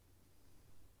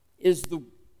 is the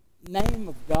name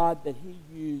of God that he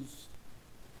used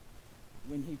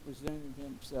when he presented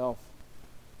himself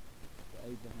to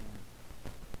Abraham.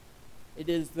 It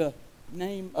is the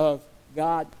name of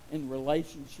God in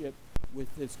relationship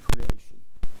with his creation.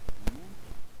 Amen?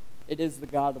 It is the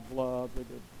God of love. It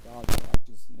is the God of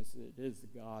righteousness. It is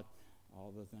the God of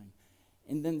all the things.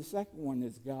 And then the second one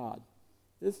is God.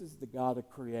 This is the God of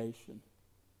creation.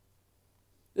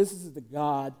 This is the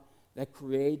God that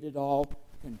created all,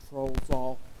 controls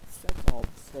all, sets all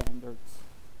the standards,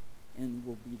 and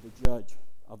will be the judge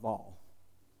of all.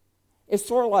 It's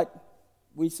sort of like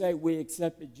we say we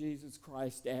accepted Jesus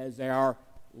Christ as our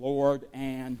Lord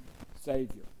and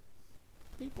Savior.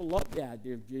 People love the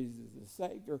idea of Jesus as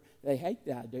Savior. They hate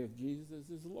the idea of Jesus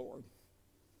as Lord.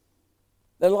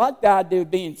 They like the idea of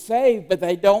being saved, but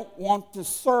they don't want to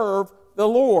serve the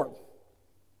Lord.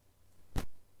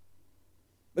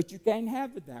 But you can't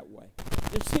have it that way.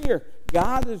 It's here.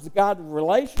 God is the God of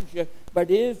relationship, but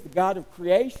he is the God of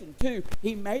creation too.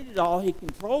 He made it all. He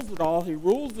controls it all. He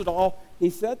rules it all. He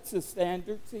sets the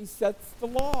standards. He sets the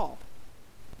law,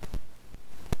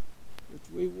 which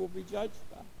we will be judged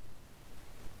by.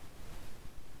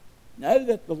 Know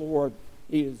that the Lord,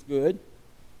 he is good.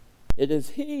 It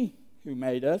is he who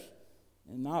made us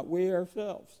and not we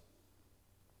ourselves.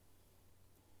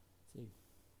 See,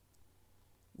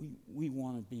 we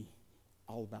want to be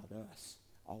all about us,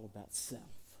 all about self.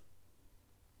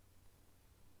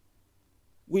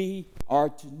 We are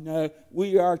to know,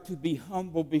 we are to be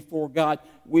humble before God.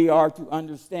 We are to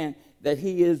understand that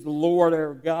He is the Lord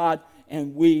our God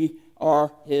and we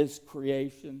are His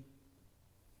creation.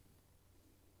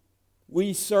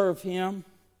 We serve Him.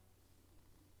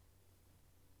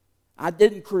 I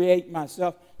didn't create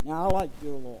myself. Now, I like to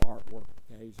do a little artwork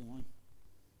occasionally.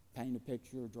 Paint a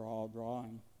picture, draw a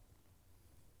drawing.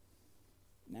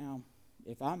 Now,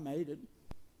 if I made it,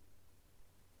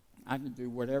 I can do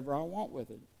whatever I want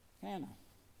with it, can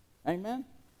I? Amen?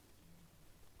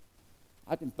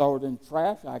 I can throw it in the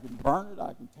trash, I can burn it,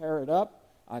 I can tear it up,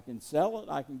 I can sell it,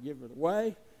 I can give it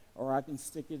away, or I can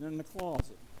stick it in the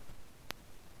closet.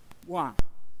 Why?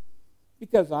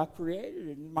 Because I created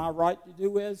it, and my right to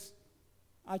do is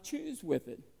I choose with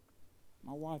it.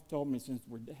 My wife told me since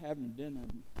we're having dinner,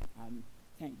 I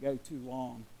can't go too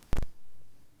long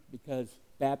because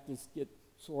Baptists get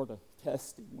sort of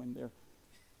testy when they're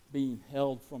being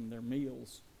held from their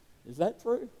meals. Is that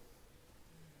true?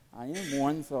 I am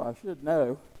one, so I should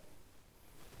know.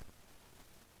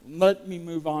 Let me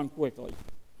move on quickly.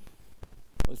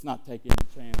 Let's not take any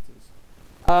chances.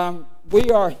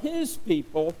 We are His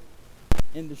people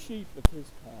and the sheep of His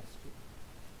pasture.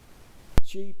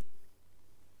 Sheep,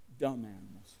 dumb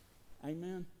animals.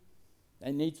 Amen?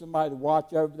 They need somebody to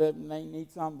watch over them, and they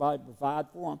need somebody to provide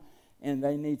for them, and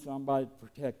they need somebody to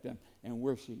protect them, and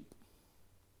we're sheep.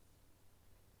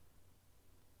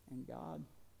 And God,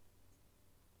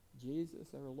 Jesus,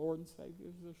 our Lord and Savior,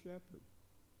 is the shepherd.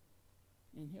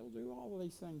 And He'll do all of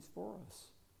these things for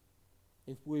us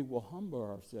if we will humble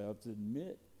ourselves,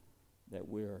 admit that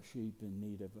we are sheep in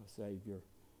need of a Savior,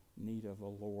 need of a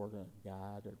Lord, a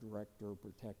guide, a director, a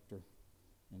protector,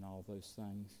 and all those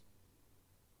things.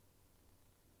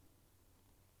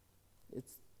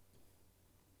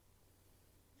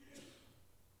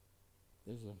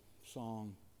 There's a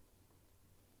song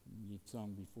you've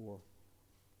sung before.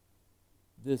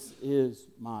 This is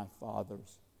my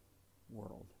Father's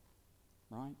world.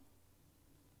 Right?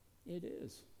 It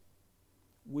is.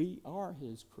 We are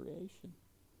His creation.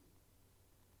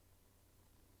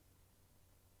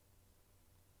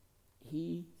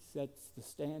 He sets the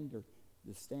standard.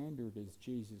 The standard is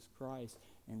Jesus Christ.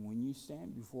 And when you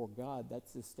stand before God,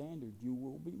 that's the standard you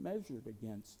will be measured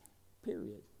against.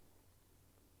 Period.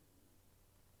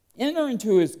 Enter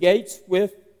into His gates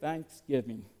with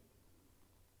thanksgiving.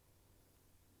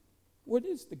 What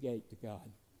is the gate to God?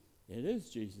 It is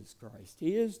Jesus Christ.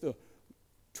 He is the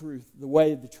truth, the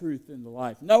way, the truth, and the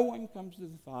life. No one comes to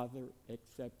the Father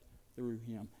except through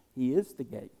Him. He is the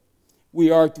gate.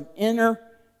 We are to enter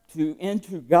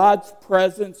into God's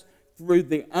presence through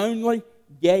the only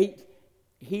gate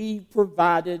He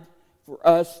provided for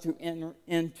us to enter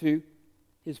into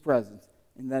His presence.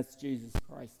 And that's Jesus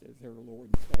Christ as our Lord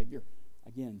and Savior.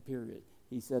 Again, period.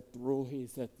 He set the rule. He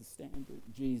set the standard.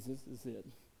 Jesus is it.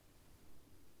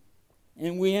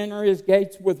 And we enter His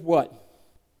gates with what?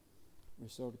 We're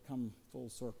sort of come full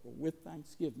circle. With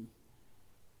thanksgiving.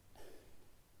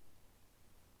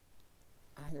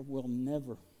 I will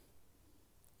never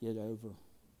get over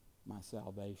my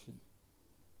salvation.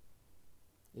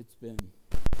 It's been,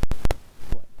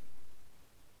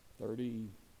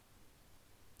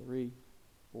 33,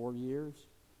 4 years?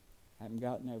 Haven't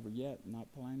gotten over yet,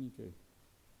 not planning to.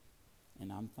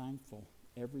 And I'm thankful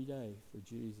every day for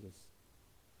Jesus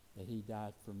that He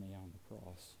died for me on the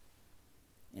cross.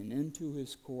 And into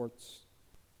His courts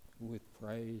with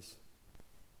praise.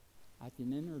 I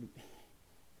can enter,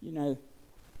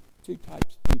 two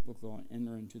types of people going to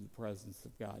enter into the presence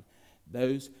of God.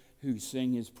 Those who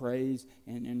sing His praise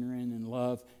and enter in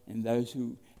love, and those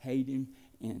who hate Him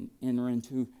and enter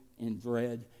into in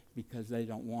dread because they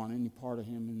don't want any part of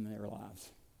Him in their lives.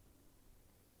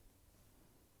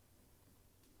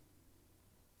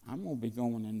 I'm going to be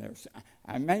going in there.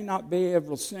 I may not be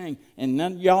able to sing, and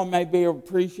none of y'all may be able to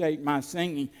appreciate my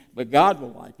singing, but God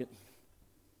will like it.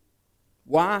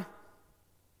 Why?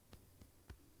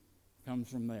 Comes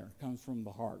from there. Comes from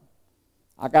the heart.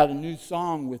 I got a new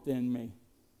song within me,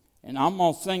 and I'm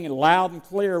going to sing it loud and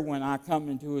clear when I come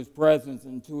into His presence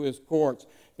and to His courts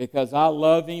because I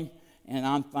love Him, and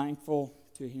I'm thankful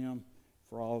to Him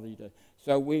for all that He does.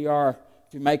 So we are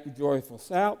to make a joyful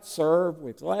shout, serve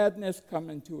with gladness, come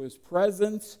into His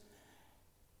presence.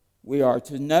 We are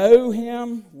to know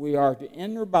Him. We are to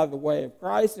enter by the way of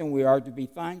Christ, and we are to be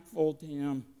thankful to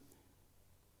Him.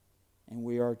 And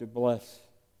we are to bless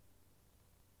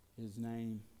His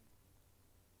name.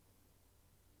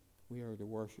 We are to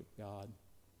worship God.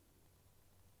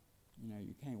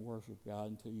 You can't worship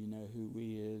God until you know who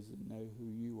He is and know who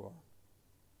you are.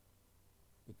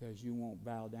 Because you won't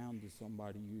bow down to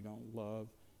somebody you don't love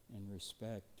and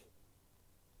respect.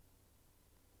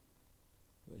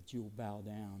 But you'll bow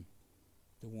down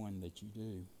to one that you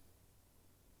do.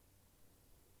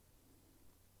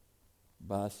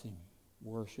 Bless Him,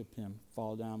 worship Him,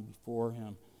 fall down before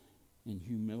Him in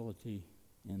humility,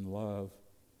 in love.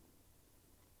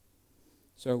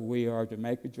 So we are to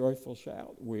make a joyful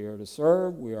shout. We are to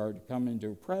serve. We are to come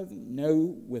into a present,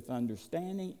 know with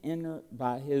understanding, enter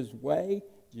by His way,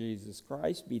 Jesus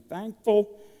Christ, be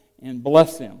thankful, and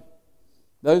bless Him.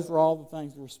 Those are all the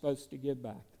things we're supposed to give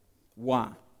back. Why?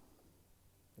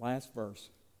 Last verse.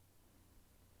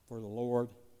 For the Lord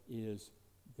is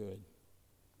good.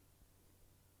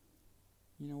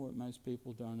 You know what most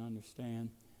people don't understand?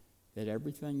 That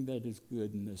everything that is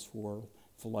good in this world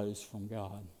flows from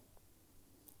God.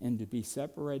 And to be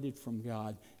separated from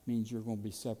God means you're going to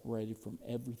be separated from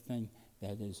everything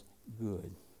that is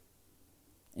good.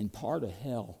 And part of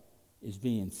hell is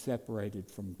being separated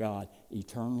from God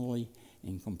eternally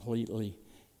and completely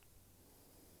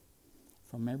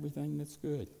from everything that's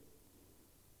good.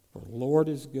 For the Lord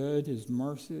is good, His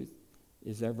mercy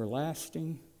is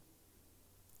everlasting,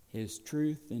 His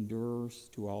truth endures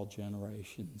to all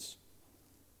generations.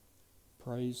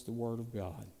 Praise the Word of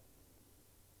God.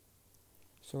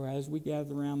 So as we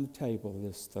gather around the table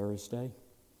this Thursday,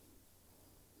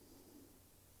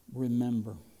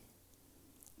 remember,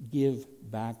 give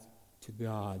back to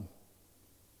God.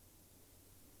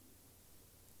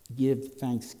 Give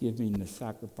thanksgiving, the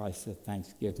sacrifice of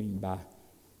thanksgiving, by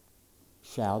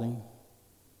shouting,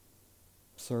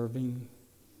 serving,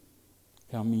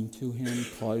 coming to Him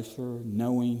closer,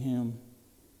 knowing Him.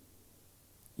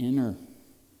 Enter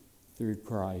through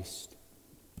Christ.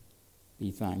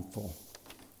 Be thankful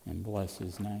and bless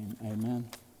His name. Amen.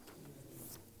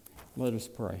 Let us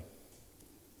pray.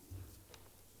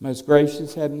 Most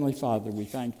gracious Heavenly Father, we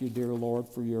thank You, dear Lord,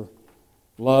 for Your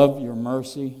love, Your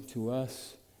mercy to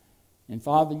us. And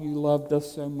Father, You loved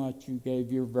us so much, You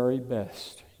gave Your very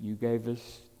best. You gave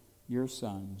us Your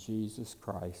Son, Jesus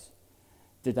Christ,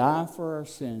 to die for our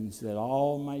sins, that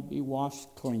all might be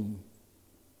washed clean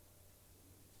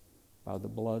by the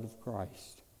blood of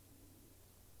Christ.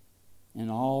 And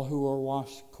all who are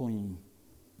washed clean,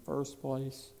 first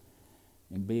place,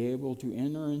 and be able to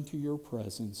enter into Your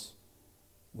presence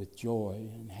with joy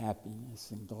and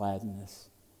happiness and gladness,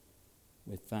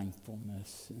 with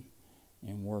thankfulness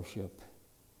and worship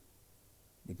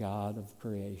the God of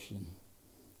creation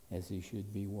as He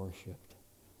should be worshipped.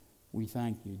 We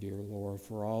thank You, dear Lord,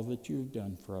 for all that You've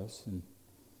done for us, and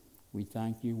we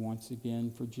thank You once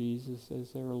again for Jesus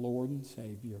as our Lord and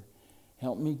Savior.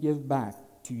 Help me give back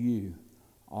to You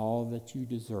all that You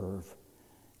deserve,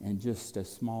 and just a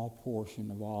small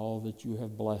portion of all that You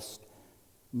have blessed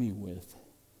me with.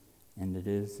 And it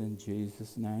is in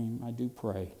Jesus' name I do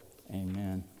pray.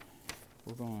 Amen.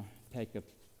 We're going to take a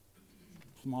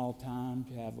small time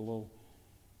to have a little...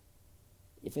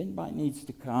 If anybody needs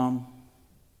to come,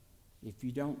 if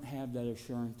you don't have that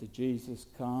assurance of Jesus,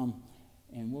 come,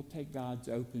 and we'll take God's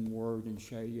open word and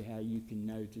show you how you can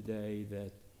know today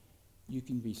that you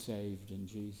can be saved in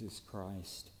Jesus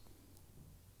Christ.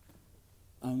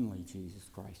 Only Jesus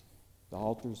Christ. The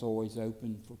altar's always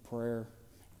open for prayer.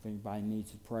 If anybody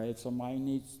needs to pray, if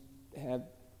somebody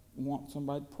want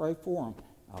somebody to pray for them,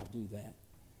 I'll do that.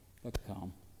 But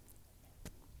come.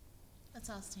 Let's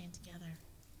all stand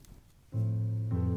together.